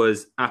line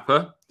was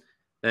Appa.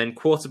 Then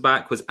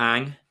quarterback was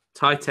Ang.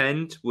 Tight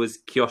end was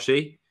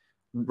Kyoshi.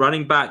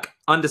 Running back,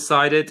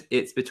 undecided.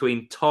 It's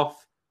between Toph,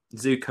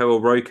 Zuko, or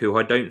Roku, who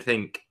I don't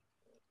think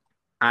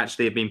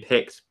actually have been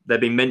picked. They've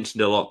been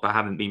mentioned a lot, but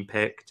haven't been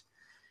picked.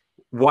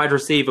 Wide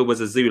receiver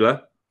was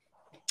Azula.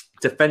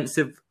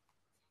 Defensive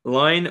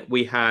line,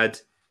 we had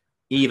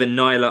either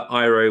Nyla,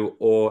 Iroh,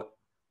 or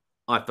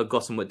I've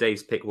forgotten what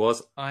Dave's pick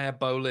was. I had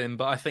Bolin,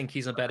 but I think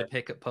he's a better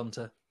pick at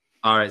punter.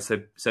 All right,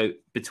 so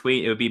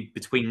it would be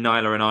between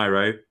Nyla and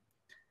Iroh.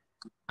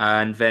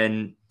 And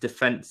then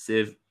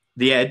defensive,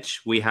 the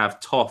edge, we have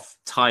Toph,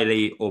 Ty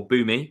Lee, or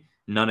Boomy,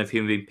 none of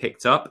whom have been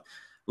picked up.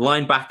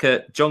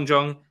 Linebacker,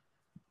 Jong.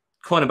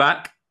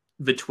 Cornerback,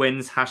 the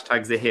Twins,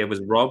 #Zahir was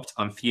robbed.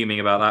 I'm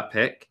fuming about that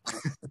pick.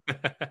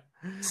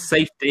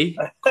 Safety,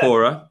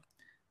 Cora.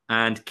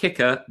 And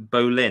kicker,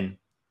 Bolin,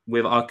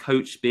 with our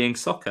coach being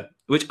Soccer,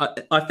 which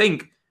I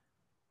think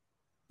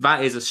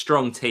that is a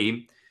strong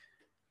team.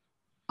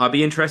 I'd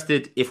be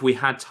interested if we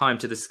had time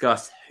to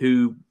discuss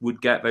who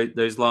would get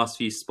those last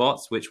few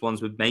spots, which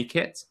ones would make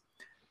it.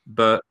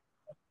 But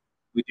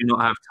we do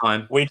not have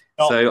time. I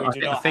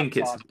think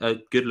it's a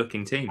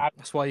good-looking team.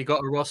 That's why you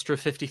got a roster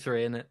of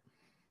 53 in it.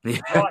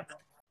 Right,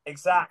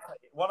 exactly.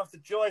 One of the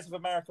joys of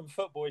American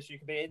football is you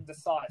can be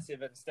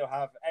indecisive and still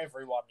have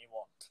everyone you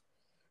want.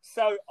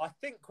 So I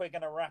think we're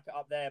going to wrap it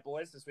up there,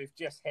 boys, as we've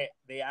just hit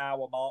the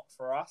hour mark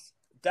for us.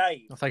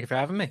 Dave, well, thank you for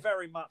having me.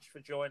 Very much for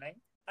joining.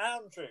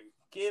 Andrew,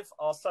 give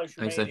our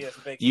social media a big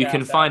shout out. You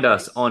can find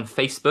us on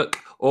Facebook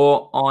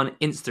or on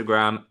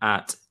Instagram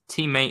at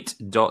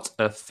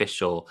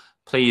teammate.official.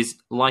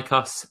 Please like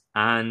us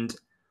and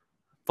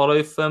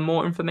follow for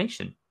more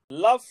information.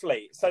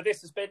 Lovely. So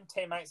this has been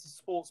Teammates of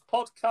Sports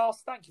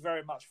podcast. Thank you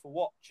very much for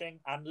watching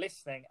and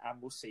listening,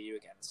 and we'll see you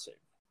again soon.